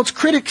in my notes,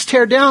 critics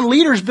tear down,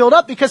 leaders build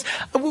up, because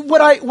what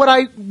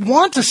I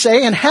want to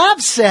say and have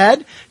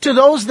said to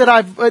those that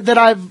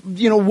I've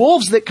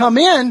wolves that come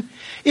in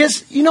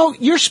is,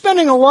 you're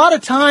spending a lot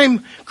of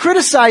time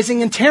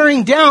criticizing and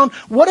tearing down.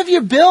 What have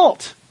you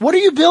built? What are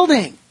you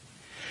building?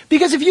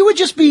 Because if you would,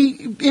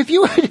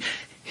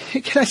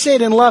 can I say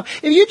it in love?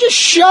 If you just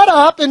shut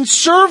up and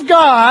serve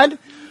God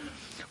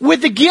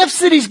with the gifts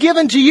that He's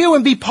given to you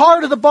and be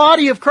part of the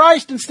body of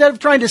Christ instead of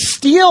trying to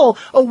steal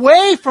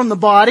away from the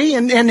body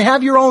and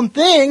have your own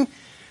thing,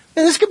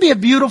 then this could be a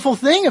beautiful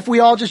thing if we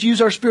all just use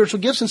our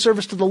spiritual gifts in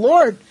service to the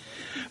Lord.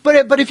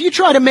 But if you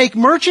try to make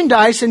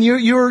merchandise and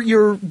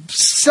you're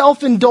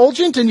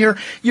self-indulgent and you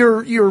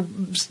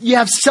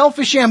have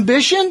selfish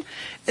ambition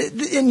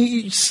and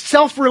you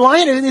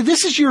self-reliant, and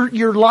this is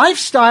your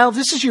lifestyle,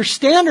 this is your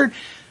standard,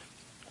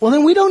 well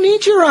then we don't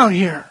need you around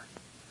here.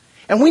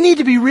 And we need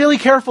to be really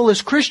careful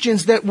as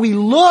Christians that we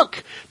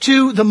look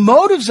to the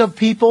motives of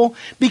people,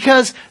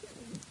 because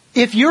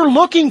if you're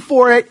looking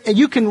for it and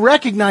you can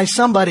recognize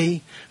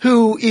somebody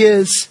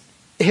who's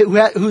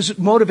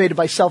motivated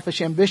by selfish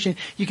ambition,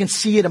 you can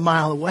see it a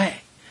mile away.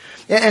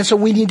 And so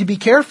we need to be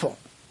careful.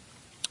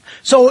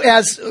 So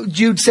as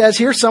Jude says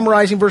here,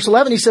 summarizing verse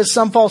 11, he says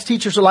some false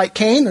teachers are like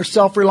Cain. They're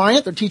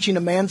self-reliant. They're teaching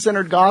a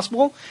man-centered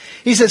gospel.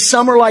 He says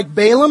some are like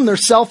Balaam. They're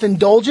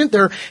self-indulgent.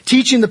 They're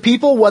teaching the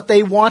people what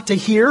they want to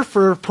hear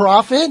for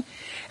profit.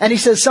 And he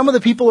says some of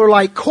the people are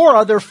like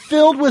Korah. They're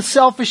filled with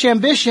selfish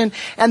ambition,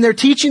 and they're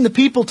teaching the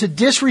people to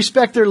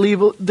disrespect their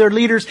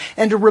leaders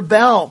and to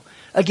rebel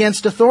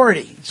against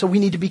authority. So we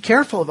need to be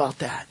careful about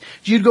that.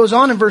 Jude goes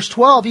on in verse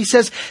 12. He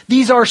says,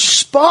 these are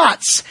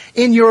spots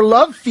in your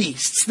love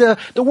feasts. The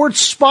word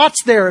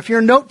spots there, if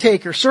you're a note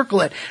taker,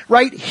 circle it,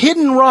 right?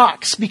 Hidden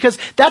rocks, because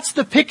that's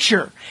the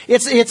picture.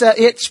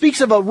 It speaks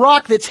of a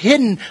rock that's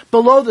hidden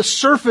below the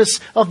surface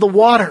of the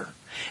water.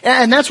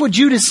 And that's what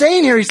Jude is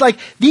saying here. He's like,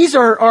 these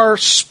are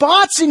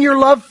spots in your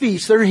love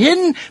feast. They're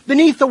hidden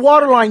beneath the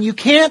waterline. You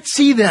can't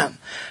see them.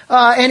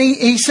 And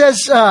he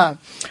says,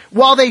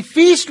 while they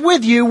feast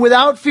with you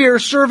without fear,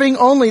 serving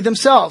only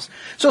themselves.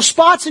 So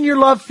spots in your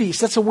love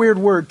feast. That's a weird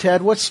word,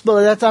 Ted.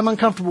 I'm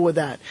uncomfortable with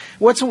that.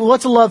 What's a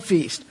love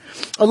feast?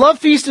 A love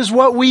feast is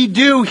what we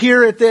do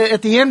here at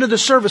the end of the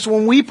service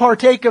when we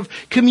partake of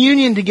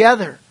communion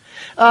together.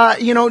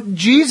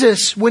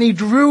 Jesus, when he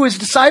drew his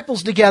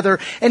disciples together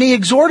and he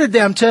exhorted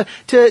them to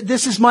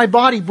this is my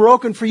body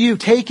broken for you,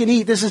 take and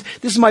eat. This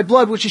is my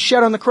blood which is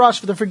shed on the cross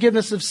for the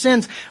forgiveness of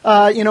sins,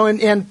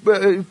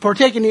 and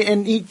partake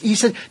and eat. He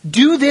said,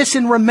 do this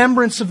in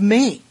remembrance of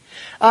me.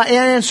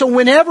 And so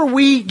whenever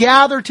we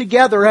gather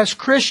together as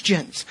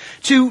Christians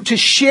to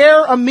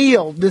share a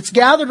meal that's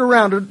gathered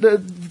around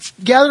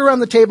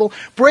the table,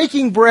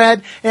 breaking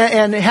bread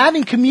and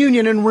having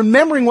communion and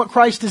remembering what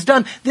Christ has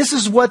done, this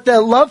is what the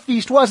love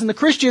feast was. And the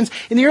Christians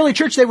in the early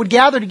church, they would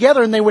gather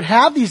together and they would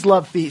have these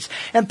love feasts.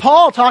 And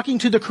Paul, talking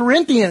to the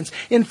Corinthians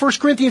in 1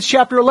 Corinthians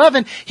chapter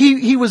 11,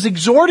 he was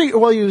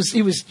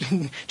he was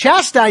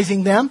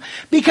chastising them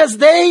because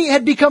they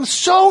had become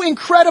so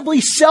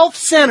incredibly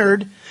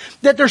self-centered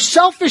that their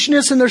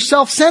selfishness and their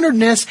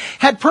self-centeredness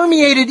had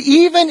permeated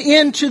even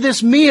into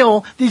this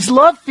meal, these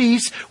love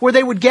feasts, where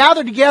they would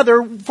gather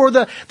together for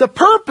the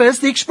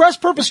express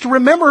purpose to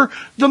remember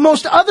the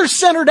most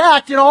other-centered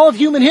act in all of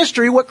human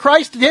history, what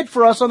Christ did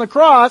for us on the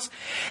cross.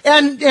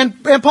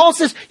 And Paul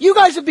says, you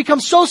guys have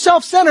become so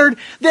self-centered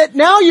that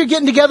now you're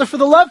getting together for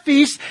the love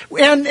feast,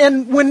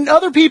 and when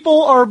other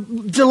people are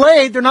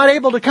delayed, they're not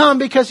able to come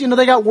because,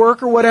 they got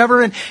work or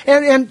whatever,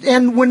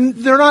 and when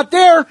they're not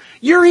there,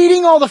 you're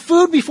eating all the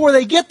food before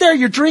they get there.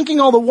 You're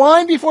drinking all the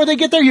wine before they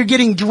get there. You're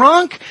getting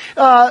drunk.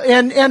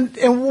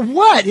 And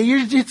what?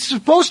 It's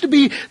supposed to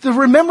be the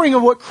remembering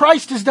of what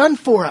Christ has done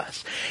for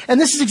us. And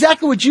this is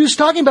exactly what Jude's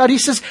talking about. He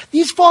says,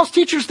 these false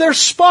teachers, they're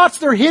spots,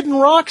 they're hidden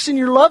rocks in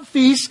your love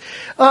feast.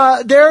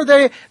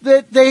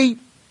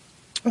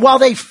 While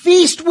they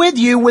feast with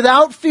you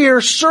without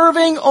fear,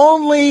 serving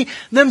only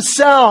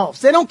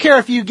themselves. They don't care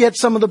if you get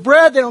some of the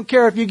bread. They don't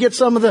care if you get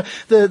some of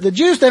the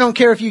juice. They don't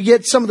care if you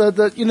get some of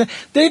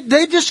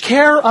they just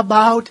care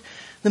about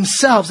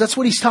themselves. That's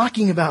what he's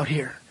talking about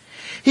here.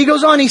 He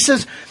goes on, he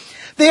says,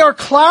 they are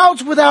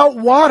clouds without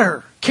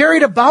water,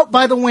 carried about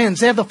by the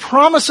winds. They have the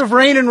promise of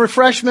rain and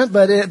refreshment,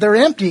 but they're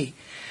empty.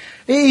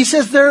 He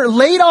says they're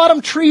late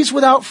autumn trees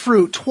without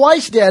fruit,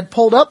 twice dead,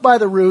 pulled up by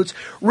the roots,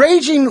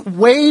 raging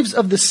waves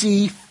of the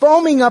sea,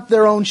 foaming up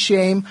their own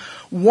shame,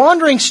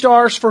 wandering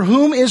stars for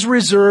whom is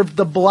reserved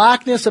the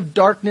blackness of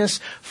darkness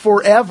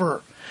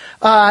forever.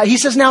 He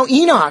says, now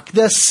Enoch,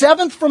 the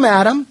seventh from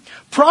Adam,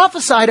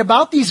 prophesied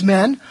about these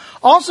men,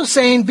 also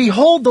saying,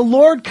 behold, the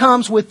Lord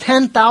comes with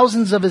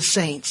 10,000s of his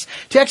saints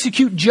to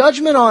execute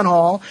judgment on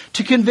all,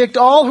 to convict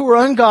all who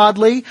are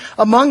ungodly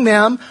among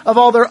them of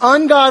all their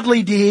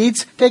ungodly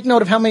deeds. Take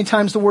note of how many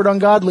times the word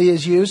ungodly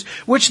is used,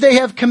 which they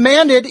have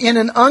commanded in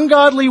an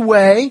ungodly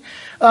way,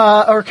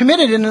 or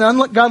committed in an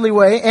ungodly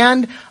way,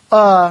 and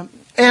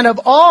of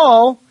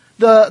all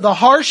the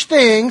harsh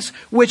things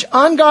which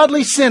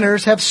ungodly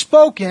sinners have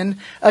spoken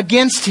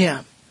against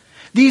him.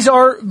 These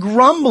are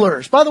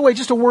grumblers. By the way,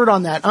 just a word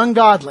on that.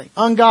 Ungodly,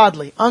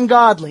 ungodly,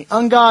 ungodly,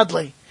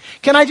 ungodly.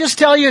 Can I just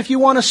tell you, if you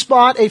want to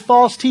spot a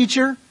false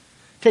teacher,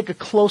 take a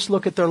close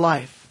look at their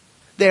life.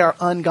 They are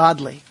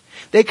ungodly.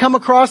 They come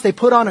across, they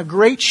put on a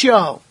great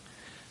show.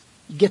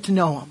 You get to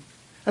know them.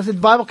 As the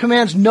Bible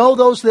commands, know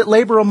those that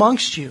labor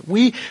amongst you.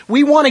 We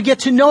want to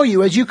get to know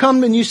you. As you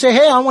come and you say,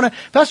 hey,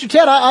 Pastor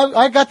Ted,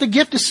 I got the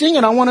gift of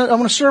singing. I want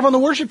to serve on the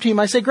worship team.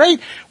 I say, great.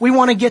 We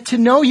want to get to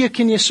know you.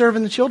 Can you serve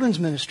in the children's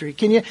ministry?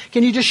 Can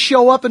you just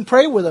show up and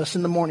pray with us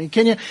in the morning?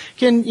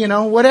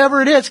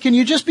 Whatever it is, can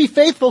you just be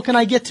faithful? Can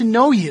I get to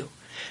know you?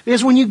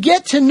 Because when you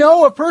get to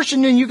know a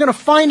person, and you're going to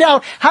find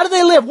out, how do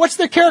they live? What's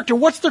their character?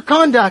 What's their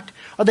conduct?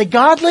 Are they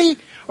godly?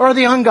 Or are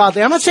they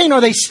ungodly? I'm not saying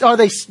are they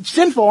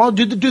sinful?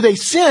 Do they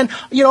sin?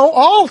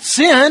 All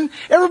sin.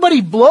 Everybody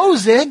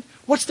blows it.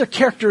 What's their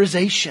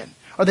characterization?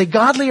 Are they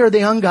godly or are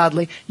they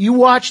ungodly? You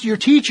watch your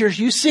teachers,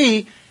 you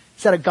see,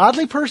 is that a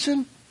godly person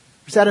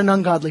or is that an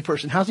ungodly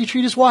person? How does he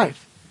treat his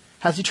wife?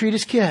 How does he treat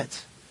his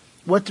kids?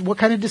 What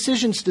kind of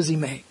decisions does he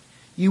make?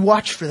 You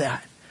watch for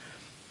that.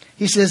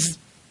 He says,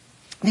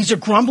 these are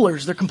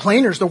grumblers, they're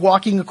complainers, they're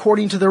walking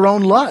according to their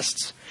own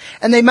lusts.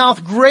 And they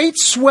mouth great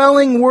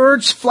swelling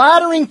words,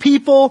 flattering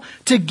people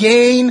to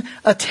gain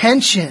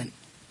attention.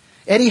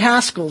 Eddie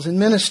Haskell's in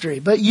ministry.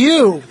 But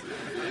you,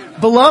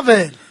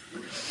 beloved,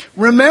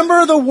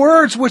 remember the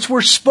words which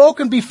were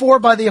spoken before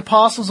by the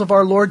apostles of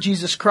our Lord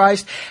Jesus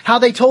Christ, how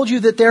they told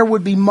you that there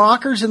would be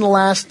mockers in the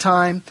last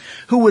time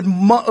who would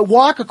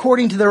walk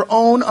according to their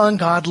own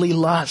ungodly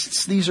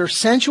lusts. These are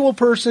sensual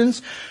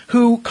persons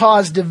who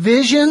cause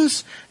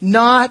divisions,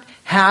 not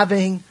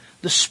having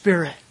the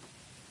Spirit.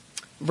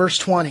 Verse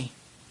 20.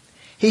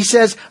 He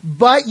says,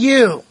 but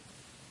you.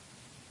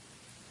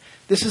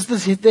 This is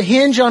the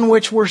hinge on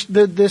which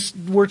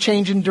we're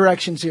changing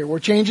directions here. We're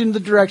changing the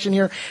direction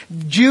here.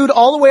 Jude,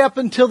 all the way up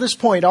until this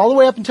point, all the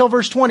way up until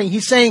verse 20,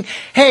 he's saying,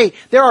 hey,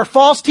 there are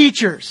false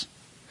teachers.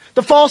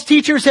 The false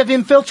teachers have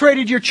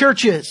infiltrated your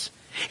churches.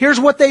 Here's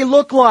what they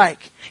look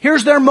like.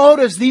 Here's their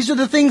motives. These are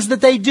the things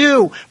that they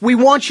do. We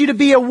want you to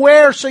be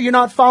aware so you're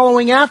not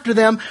following after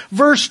them.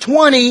 Verse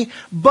 20,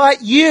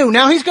 but you.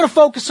 Now he's going to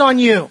focus on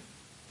you.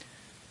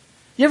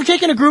 You ever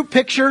taken a group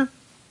picture?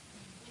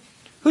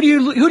 Who do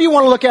you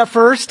want to look at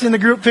first in the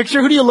group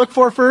picture? Who do you look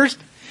for first?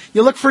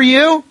 You look for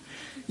you?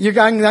 I'm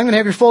going to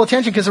have your full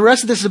attention because the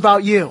rest of this is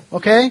about you,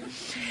 okay?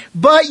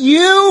 But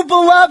you,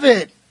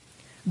 beloved,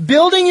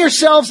 building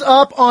yourselves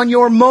up on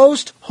your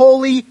most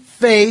holy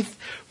faith,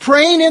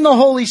 praying in the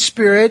Holy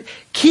Spirit,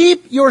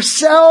 keep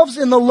yourselves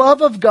in the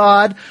love of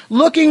God,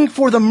 looking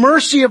for the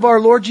mercy of our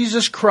Lord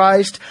Jesus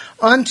Christ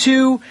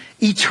unto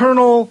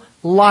eternal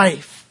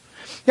life.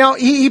 Now,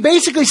 he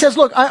basically says,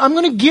 look, I'm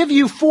going to give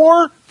you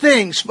 4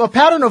 things, a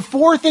pattern of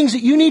 4 things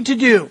that you need to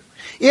do.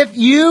 If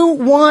you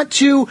want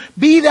to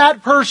be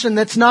that person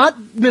that's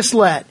not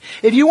misled,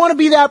 if you want to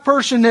be that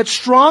person that's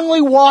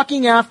strongly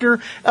walking after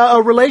a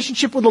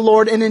relationship with the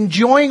Lord and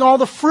enjoying all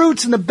the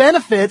fruits and the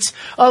benefits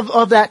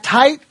of that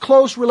tight,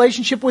 close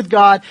relationship with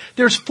God,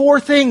 there's 4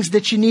 things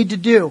that you need to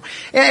do.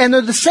 And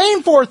they're the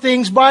same 4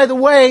 things, by the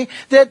way,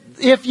 that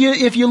if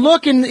you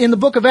look in the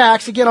book of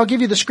Acts, again, I'll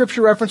give you the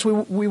scripture reference,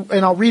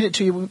 and I'll read it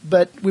to you,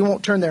 but we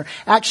won't turn there.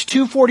 Acts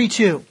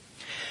 2:42.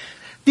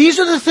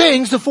 These are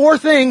the 4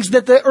 things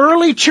that the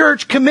early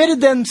church committed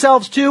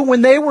themselves to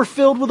when they were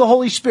filled with the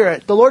Holy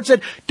Spirit. The Lord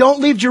said,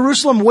 don't leave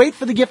Jerusalem, wait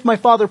for the gift my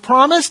Father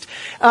promised.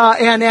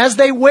 And as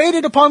they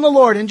waited upon the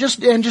Lord and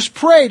just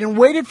prayed and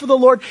waited for the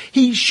Lord,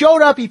 He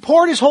showed up, He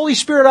poured His Holy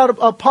Spirit out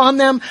upon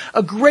them.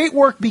 A great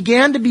work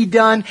began to be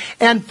done.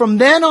 And from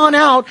then on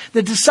out,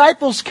 the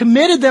disciples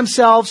committed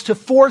themselves to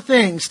 4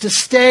 things to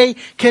stay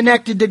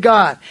connected to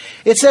God.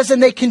 It says,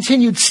 and they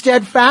continued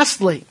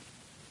steadfastly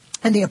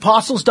in the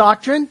apostles'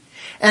 doctrine,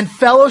 and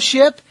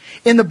fellowship,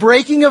 in the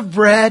breaking of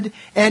bread,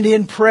 and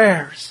in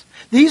prayers.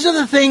 These are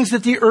the things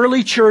that the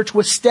early church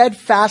was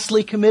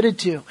steadfastly committed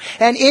to.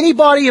 And any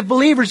body of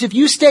believers, if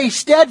you stay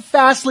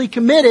steadfastly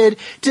committed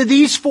to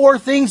these 4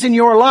 things in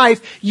your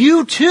life,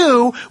 you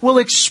too will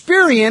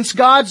experience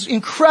God's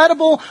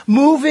incredible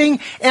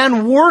moving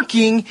and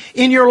working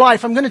in your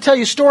life. I'm going to tell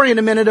you a story in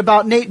a minute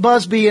about Nate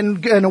Busby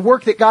and a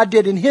work that God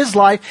did in his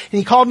life. And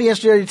he called me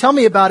yesterday to tell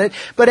me about it.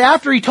 But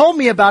after he told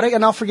me about it,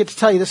 and I'll forget to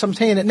tell you this, I'm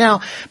saying it now.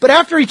 But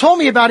after he told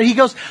me about it, he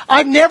goes,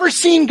 I've never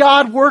seen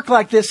God work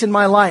like this in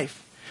my life.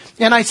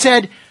 And I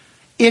said,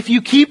 if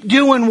you keep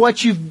doing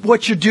what you're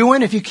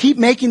doing, if you keep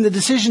making the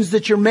decisions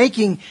that you're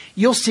making,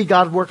 you'll see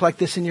God work like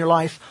this in your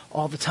life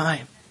all the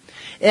time.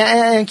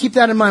 And keep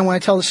that in mind when I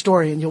tell the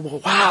story. And you'll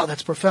go, wow,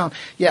 that's profound.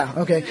 Yeah,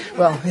 okay.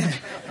 Well,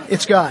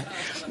 it's God.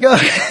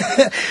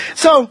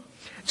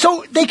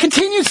 So they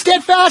continued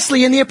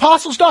steadfastly in the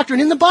apostles' doctrine,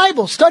 in the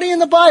Bible, studying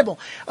the Bible,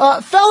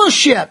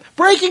 fellowship,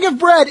 breaking of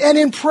bread, and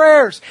in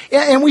prayers.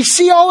 And we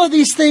see all of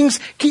these things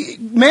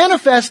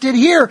manifested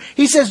here.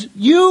 He says,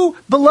 you,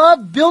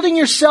 beloved, building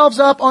yourselves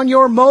up on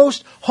your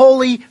most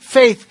holy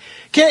faith.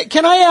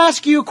 Can I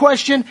ask you a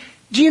question?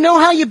 Do you know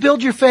how you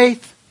build your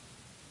faith?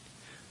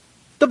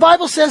 The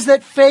Bible says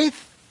that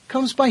faith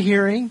comes by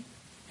hearing,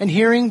 and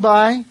hearing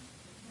by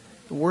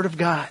the Word of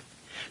God.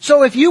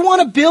 So if you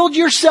want to build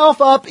yourself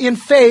up in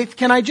faith,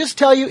 can I just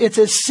tell you, it's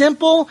as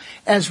simple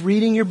as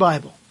reading your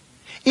Bible.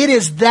 It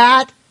is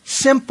that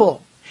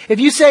simple.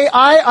 If you say,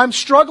 I'm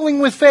struggling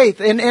with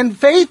faith, and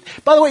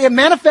faith, by the way, it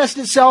manifests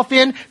itself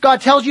in God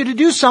tells you to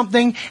do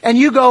something, and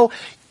you go,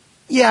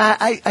 yeah,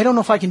 I don't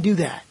know if I can do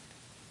that.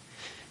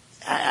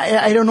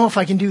 I don't know if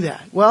I can do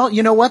that. Well,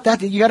 you know what?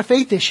 You got a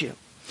faith issue.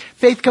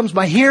 Faith comes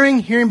by hearing,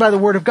 hearing by the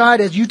Word of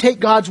God. As you take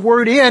God's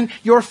Word in,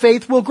 your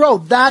faith will grow.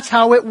 That's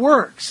how it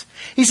works.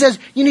 He says,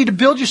 you need to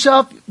build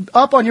yourself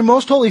up on your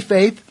most holy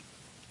faith.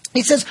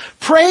 He says,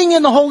 praying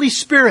in the Holy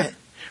Spirit.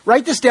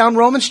 Write this down,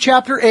 Romans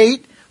chapter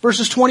 8,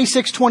 verses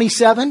 26,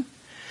 27.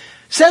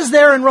 Says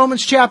there in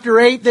Romans chapter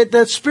 8 that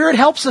the Spirit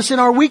helps us in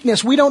our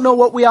weakness. We don't know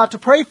what we ought to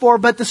pray for,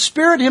 but the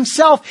Spirit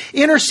Himself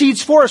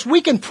intercedes for us. We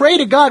can pray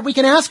to God. We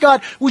can ask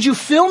God, would you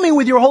fill me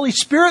with your Holy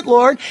Spirit,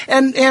 Lord?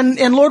 And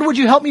Lord, would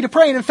you help me to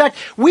pray? And in fact,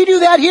 we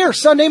do that here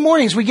Sunday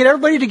mornings. We get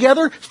everybody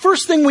together.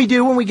 First thing we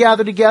do when we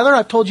gather together,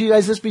 I've told you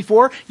guys this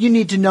before, you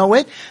need to know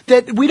it,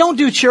 that we don't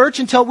do church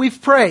until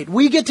we've prayed.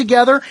 We get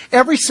together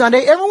every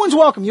Sunday. Everyone's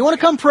welcome. You want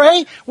to come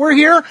pray? We're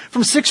here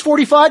from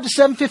 6:45 to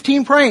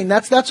 7:15 praying.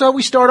 That's how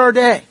we start our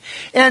day.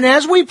 And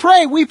as we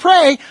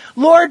pray,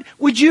 Lord,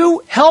 would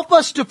you help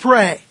us to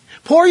pray?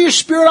 Pour your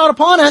Spirit out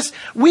upon us.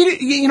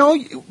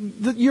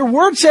 Your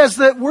Word says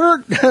that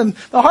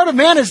the heart of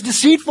man is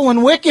deceitful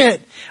and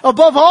wicked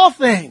above all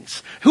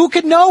things. Who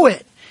could know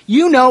it?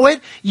 You know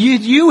it.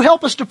 You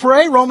help us to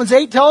pray. Romans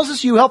 8 tells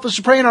us you help us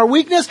to pray in our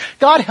weakness.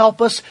 God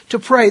help us to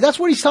pray. That's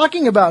what he's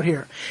talking about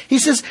here. He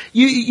says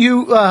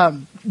you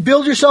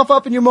build yourself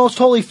up in your most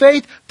holy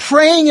faith,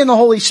 praying in the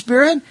Holy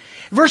Spirit.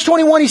 Verse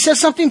 21, he says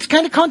something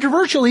kind of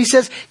controversial. He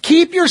says,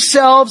 keep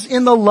yourselves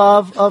in the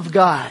love of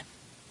God.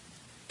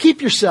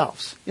 Keep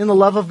yourselves in the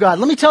love of God.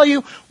 Let me tell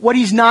you what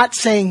he's not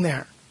saying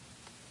there.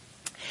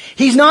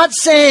 He's not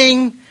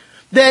saying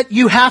that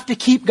you have to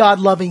keep God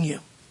loving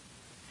you.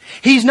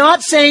 He's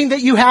not saying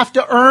that you have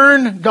to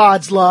earn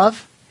God's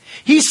love.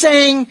 He's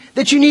saying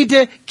that you need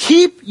to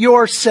keep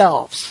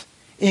yourselves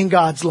in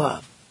God's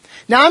love.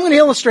 Now, I'm going to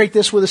illustrate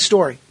this with a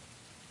story.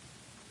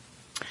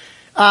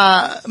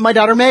 My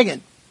daughter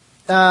Megan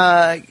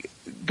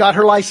got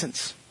her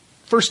license.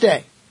 First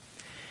day.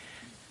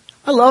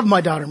 I love my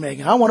daughter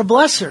Megan. I want to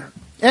bless her.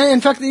 And in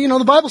fact,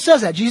 the Bible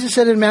says that. Jesus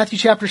said in Matthew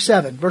chapter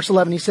 7, verse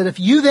 11, he said, if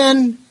you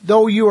then,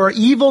 though you are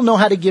evil, know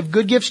how to give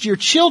good gifts to your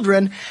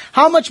children,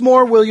 how much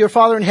more will your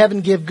Father in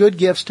heaven give good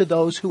gifts to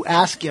those who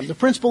ask him? The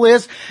principle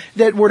is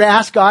that we're to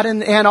ask God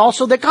and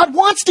also that God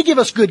wants to give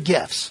us good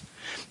gifts.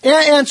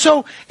 And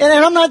so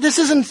I'm not, this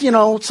isn't,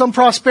 some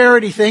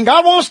prosperity thing.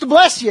 God wants to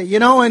bless you,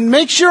 and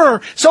make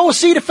sure, sow a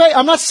seed of faith.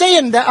 I'm not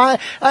saying that,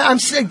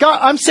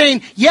 I'm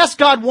saying, yes,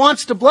 God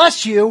wants to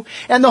bless you.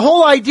 And the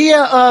whole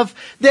idea of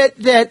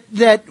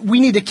that we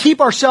need to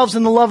keep ourselves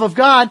in the love of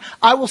God,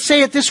 I will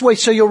say it this way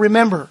so you'll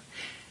remember.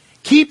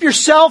 Keep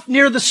yourself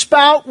near the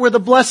spout where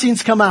the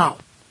blessings come out.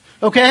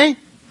 Okay?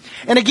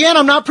 And again,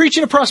 I'm not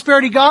preaching a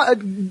prosperity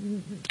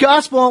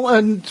gospel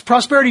and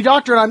prosperity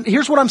doctrine.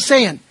 Here's what I'm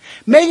saying.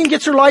 Megan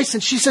gets her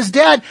license. She says,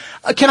 Dad,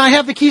 can I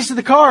have the keys to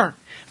the car?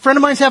 A friend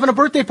of mine's having a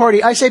birthday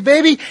party. I say,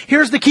 baby,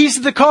 here's the keys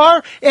to the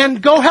car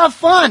and go have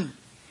fun.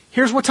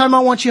 Here's what time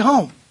I want you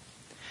home.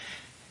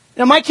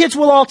 Now, my kids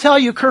will all tell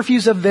you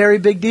curfew's a very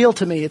big deal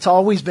to me. It's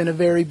always been a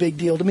very big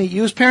deal to me.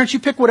 You as parents, you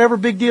pick whatever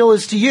big deal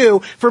is to you.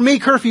 For me,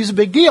 curfew's a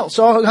big deal.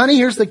 So, honey,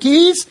 here's the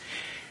keys.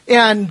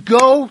 And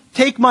go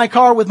take my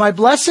car with my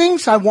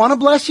blessings. I want to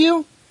bless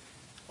you.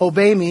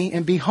 Obey me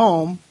and be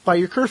home by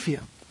your curfew.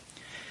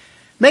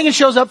 Megan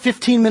shows up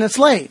 15 minutes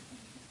late.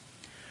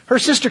 Her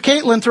sister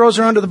Caitlin throws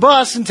her under the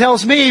bus and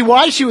tells me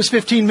why she was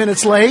 15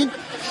 minutes late.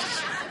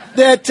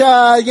 That,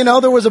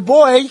 there was a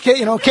boy,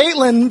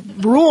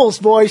 Caitlin rules,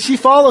 boy. She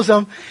follows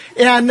him.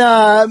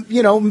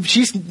 And,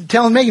 she's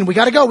telling Megan, we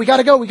gotta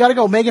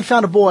go. Megan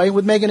found a boy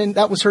with Megan, and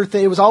that was her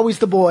thing. It was always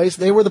the boys.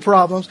 They were the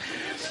problems.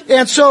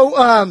 And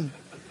so,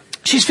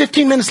 she's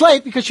 15 minutes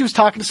late because she was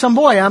talking to some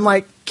boy. I'm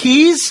like,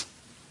 keys,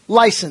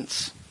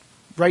 license,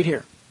 right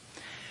here.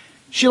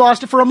 She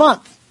lost it for a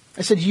month.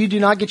 I said, you do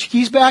not get your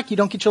keys back. You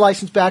don't get your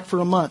license back for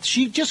a month.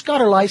 She just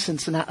got her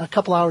license a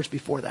couple hours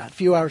before that, a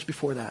few hours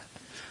before that.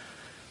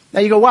 Now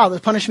you go, wow, the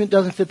punishment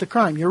doesn't fit the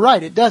crime. You're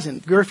right, it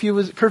doesn't. Curfew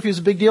is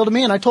a big deal to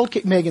me, and I told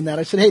Megan that.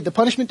 I said, hey, the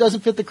punishment doesn't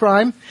fit the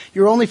crime.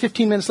 You're only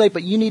 15 minutes late,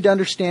 but you need to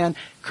understand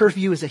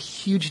curfew is a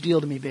huge deal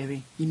to me,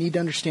 baby. You need to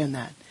understand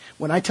that.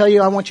 When I tell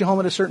you I want you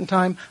home at a certain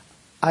time,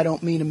 I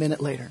don't mean a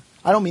minute later.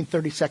 I don't mean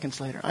 30 seconds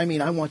later. I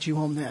mean I want you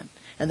home then.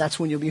 And that's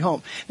when you'll be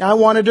home. Now I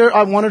wanted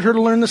her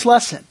to learn this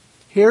lesson.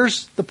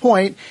 Here's the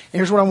point, and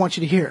here's what I want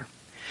you to hear.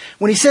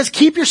 When he says,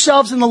 keep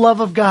yourselves in the love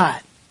of God.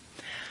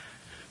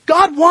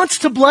 God wants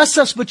to bless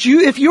us, but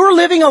if you're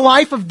living a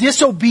life of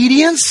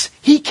disobedience,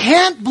 he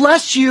can't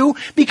bless you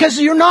because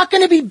you're not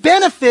going to be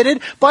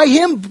benefited by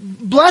him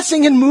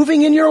blessing and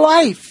moving in your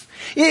life.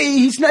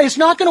 It's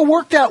not going to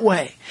work that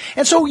way.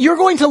 And so you're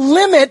going to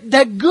limit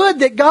that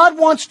good that God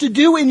wants to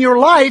do in your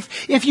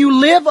life if you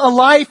live a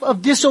life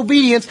of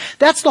disobedience.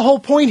 That's the whole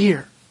point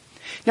here.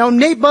 Now,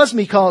 Nate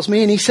Busby calls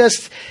me and he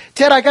says,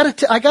 Ted, I got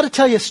to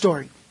tell you a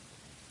story.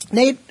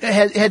 Nate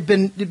had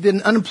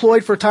been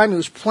unemployed for a time. He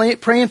was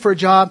praying for a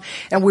job,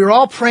 and we were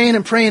all praying,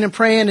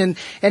 and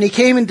he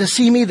came in to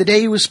see me the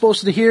day he was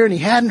supposed to hear, and he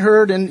hadn't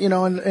heard,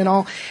 and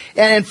all.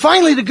 And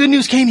finally the good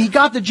news came. He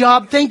got the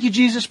job. Thank you,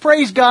 Jesus.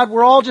 Praise God.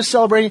 We're all just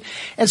celebrating.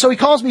 And so he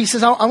calls me. He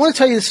says, I want to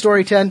tell you this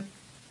story, Ted.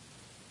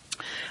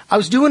 I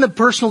was doing a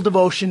personal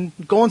devotion,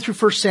 going through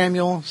 1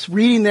 Samuel,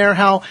 reading there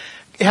how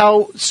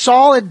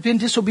Saul had been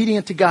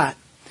disobedient to God.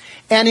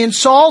 And in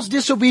Saul's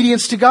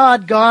disobedience to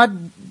God,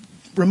 God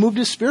removed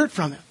his spirit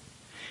from him.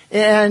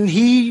 And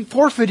he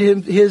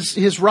forfeited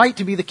his right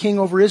to be the king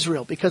over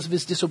Israel because of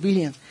his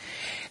disobedience.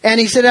 And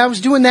he said, I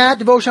was doing that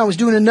devotion. I was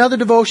doing another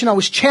devotion. I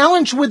was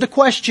challenged with the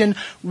question,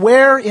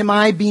 where am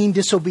I being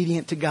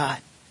disobedient to God?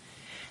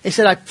 He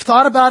said, I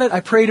thought about it.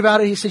 I prayed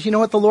about it. He says, you know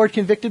what the Lord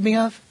convicted me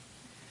of?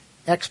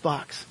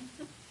 Xbox.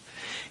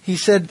 He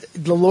said,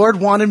 the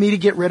Lord wanted me to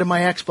get rid of my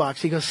Xbox.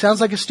 He goes,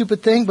 sounds like a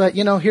stupid thing, but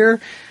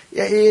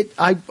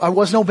I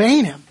wasn't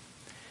obeying him.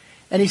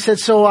 And he said,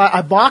 so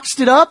I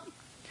boxed it up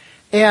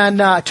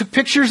and took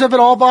pictures of it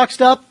all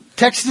boxed up,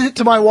 texted it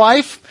to my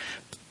wife,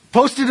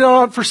 posted it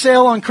on for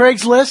sale on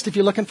Craigslist. If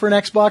you're looking for an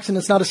Xbox and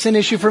it's not a sin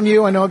issue from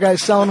you, I know a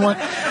guy's selling one.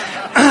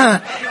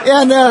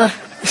 And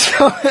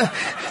so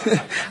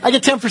I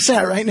get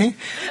 10%, right, Nate?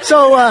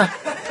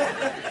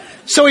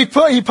 So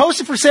he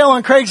posted for sale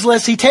on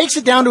Craigslist. He takes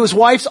it down to his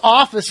wife's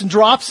office and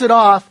drops it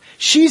off.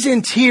 She's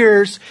in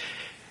tears.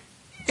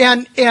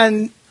 And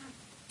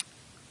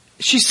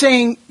she's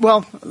saying,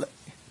 well,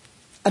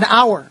 an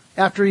hour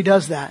after he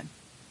does that,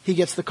 he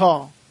gets the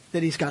call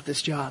that he's got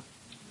this job.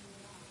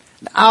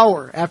 An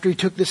hour after he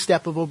took this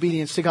step of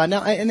obedience to God.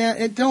 Now,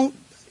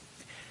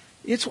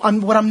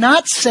 what I'm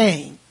not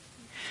saying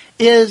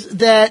is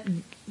that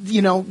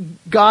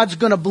God's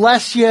going to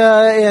bless you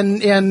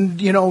and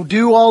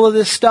do all of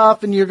this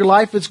stuff, and your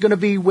life is going to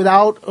be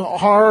without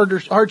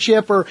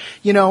hardship, or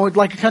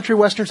like a country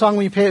western song,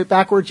 when you pay it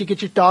backwards, you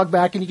get your dog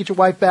back and you get your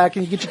wife back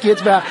and you get your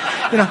kids back.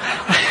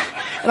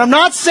 And I'm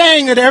not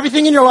saying that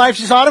everything in your life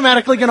is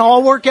automatically going to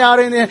all work out.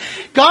 And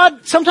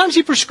God, sometimes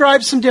He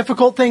prescribes some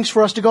difficult things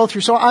for us to go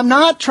through. So I'm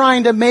not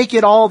trying to make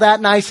it all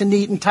that nice and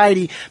neat and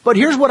tidy. But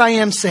here's what I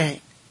am saying.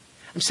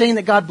 I'm saying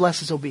that God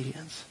blesses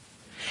obedience.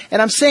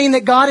 And I'm saying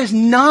that God is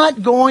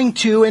not going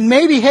to, and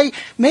maybe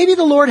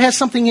the Lord has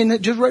something in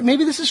it,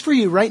 maybe this is for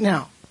you right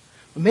now.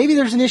 Maybe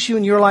there's an issue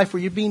in your life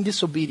where you're being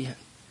disobedient.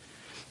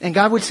 And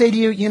God would say to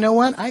you, you know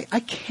what? I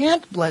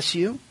can't bless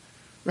you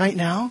right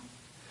now.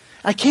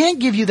 I can't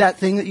give you that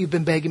thing that you've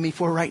been begging me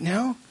for right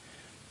now,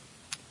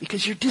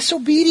 because you're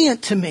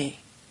disobedient to me.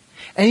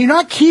 And you're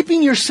not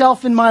keeping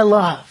yourself in my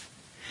love.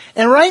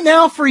 And right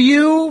now for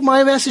you,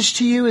 my message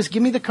to you is,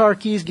 give me the car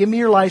keys, give me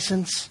your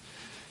license.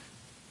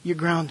 You're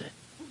grounded.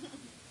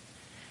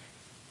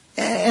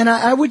 And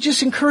I would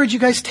just encourage you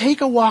guys,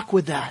 take a walk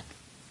with that.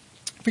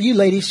 For you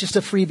ladies, just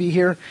a freebie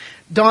here.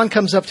 Dawn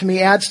comes up to me,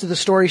 adds to the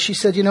story. She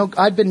said,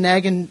 I'd been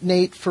nagging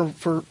Nate for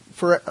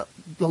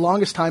the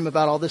longest time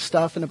about all this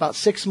stuff. And about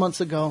 6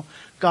 months ago,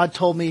 God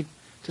told me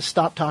to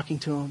stop talking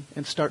to him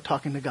and start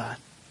talking to God.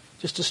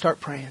 Just to start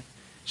praying.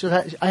 So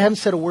that, I haven't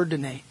said a word to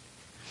Nate.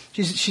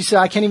 She said,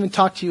 I can't even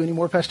talk to you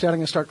anymore, Pastor Ted. I'm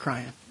going to start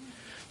crying.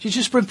 She's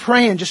just been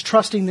praying, just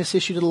trusting this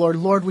issue to the Lord.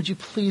 Lord, would you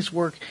please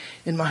work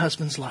in my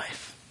husband's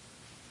life?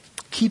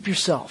 Keep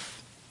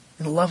yourself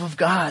in the love of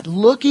God,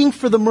 looking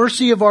for the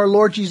mercy of our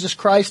Lord Jesus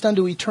Christ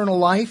unto eternal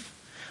life,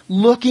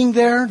 looking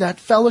there, that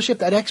fellowship,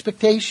 that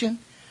expectation.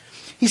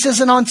 He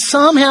says, and on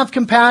some have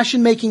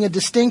compassion, making a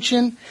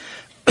distinction,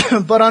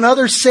 but on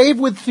others save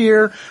with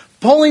fear,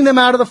 pulling them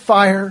out of the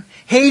fire,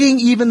 hating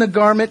even the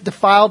garment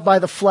defiled by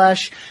the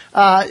flesh.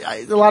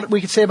 A lot we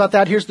could say about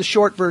that. Here's the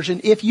short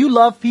version. If you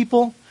love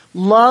people,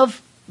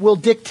 love will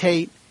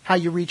dictate how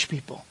you reach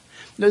people.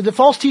 The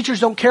false teachers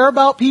don't care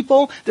about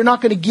people. They're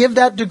not going to give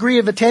that degree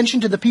of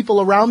attention to the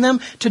people around them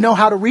to know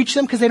how to reach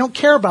them, because they don't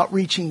care about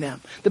reaching them.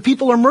 The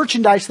people are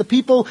merchandise. The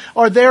people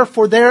are there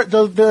for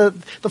the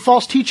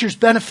false teacher's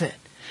benefit.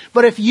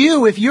 But if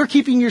you're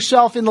keeping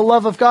yourself in the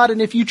love of God,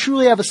 and if you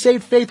truly have a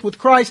saved faith with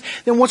Christ,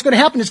 then what's going to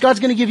happen is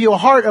God's going to give you a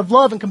heart of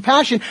love and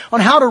compassion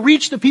on how to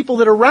reach the people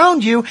that are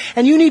around you.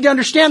 And you need to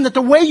understand that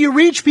the way you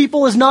reach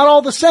people is not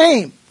all the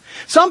same.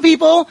 Some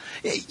people,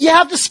 you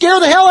have to scare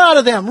the hell out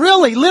of them,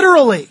 really,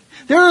 literally.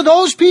 There are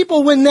those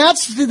people when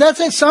that's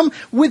it, some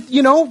with,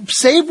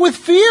 saved with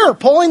fear,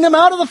 pulling them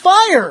out of the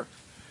fire.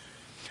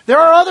 There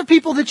are other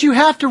people that you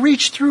have to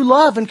reach through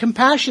love and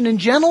compassion and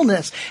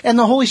gentleness, and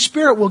the Holy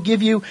Spirit will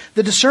give you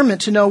the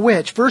discernment to know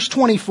which. Verse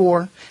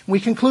 24, we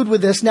conclude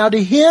with this. Now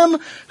to Him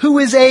who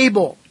is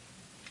able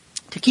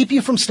to keep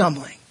you from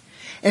stumbling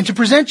and to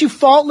present you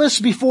faultless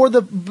before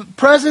the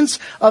presence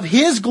of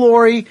His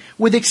glory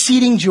with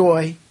exceeding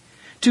joy,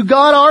 to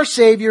God our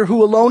Savior,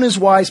 who alone is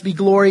wise, be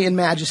glory and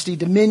majesty,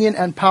 dominion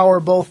and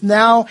power, both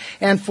now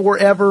and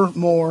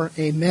forevermore.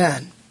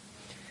 Amen.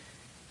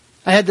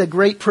 I had the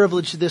great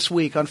privilege this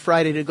week on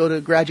Friday to go to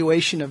a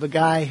graduation of a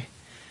guy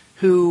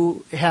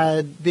who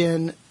had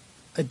been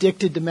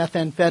addicted to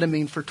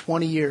methamphetamine for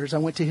 20 years. I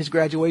went to his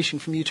graduation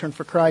from U-Turn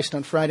for Christ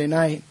on Friday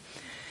night.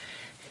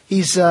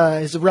 He's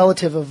a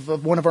relative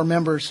of one of our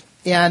members.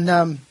 And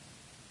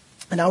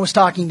I was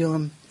talking to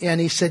him, and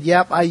he said,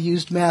 yep, I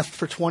used meth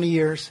for 20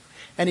 years.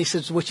 And he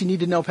says, what you need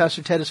to know,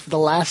 Pastor Ted, is for the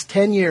last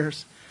 10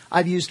 years,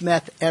 I've used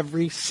meth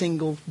every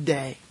single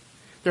day.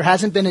 There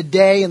hasn't been a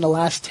day in the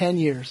last 10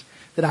 years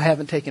that I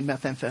haven't taken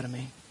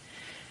methamphetamine.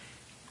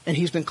 And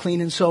he's been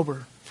clean and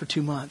sober for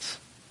 2 months.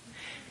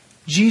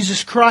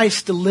 Jesus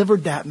Christ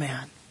delivered that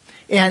man.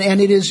 And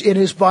it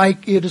is by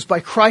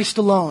Christ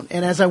alone.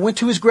 And as I went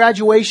to his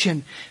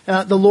graduation,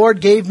 the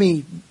Lord gave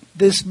me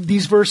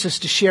these verses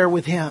to share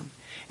with him.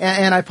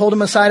 And I pulled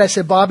him aside. I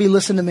said, Bobby,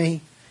 listen to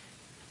me.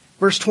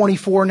 Verse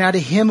 24, now to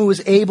Him who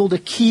is able to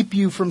keep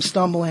you from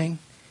stumbling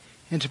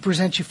and to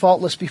present you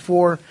faultless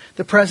before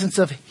the presence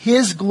of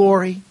His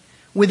glory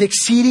with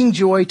exceeding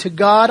joy, to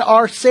God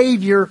our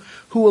Savior,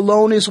 who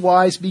alone is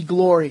wise, be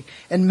glory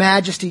and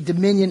majesty,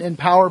 dominion and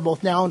power,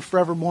 both now and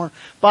forevermore.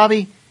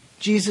 Bobby,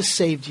 Jesus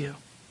saved you.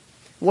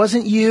 It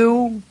wasn't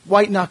you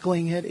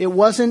white-knuckling it. It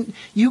wasn't,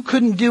 you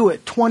couldn't do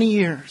it 20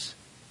 years.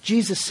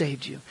 Jesus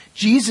saved you.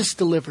 Jesus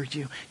delivered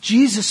you.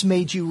 Jesus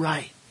made you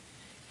right.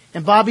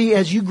 And Bobby,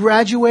 as you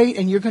graduate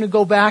and you're going to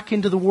go back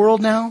into the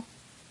world now,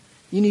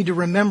 you need to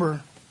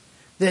remember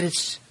that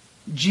it's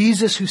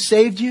Jesus who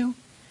saved you,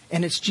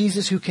 and it's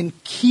Jesus who can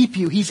keep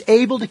you. He's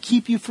able to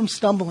keep you from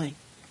stumbling.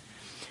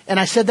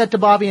 And I said that to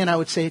Bobby, and I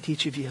would say it to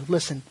each of you.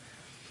 Listen,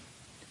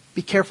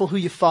 be careful who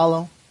you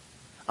follow.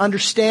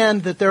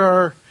 Understand that there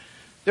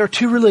are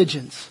two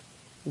religions.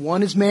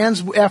 One is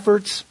man's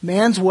efforts,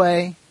 man's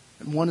way,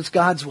 and one is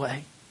God's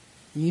way.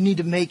 And you need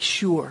to make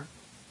sure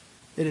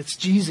that it's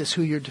Jesus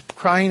who you're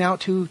crying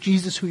out to,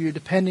 Jesus who you're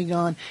depending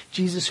on,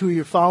 Jesus who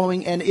you're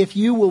following. And if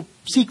you will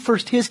seek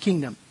first His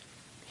kingdom,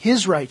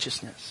 His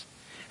righteousness,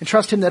 and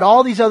trust Him that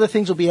all these other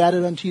things will be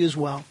added unto you as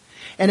well.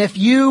 And if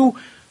you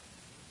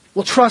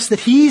will trust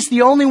that He's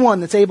the only one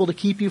that's able to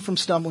keep you from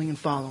stumbling and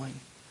following,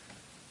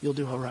 you'll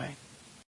do all right.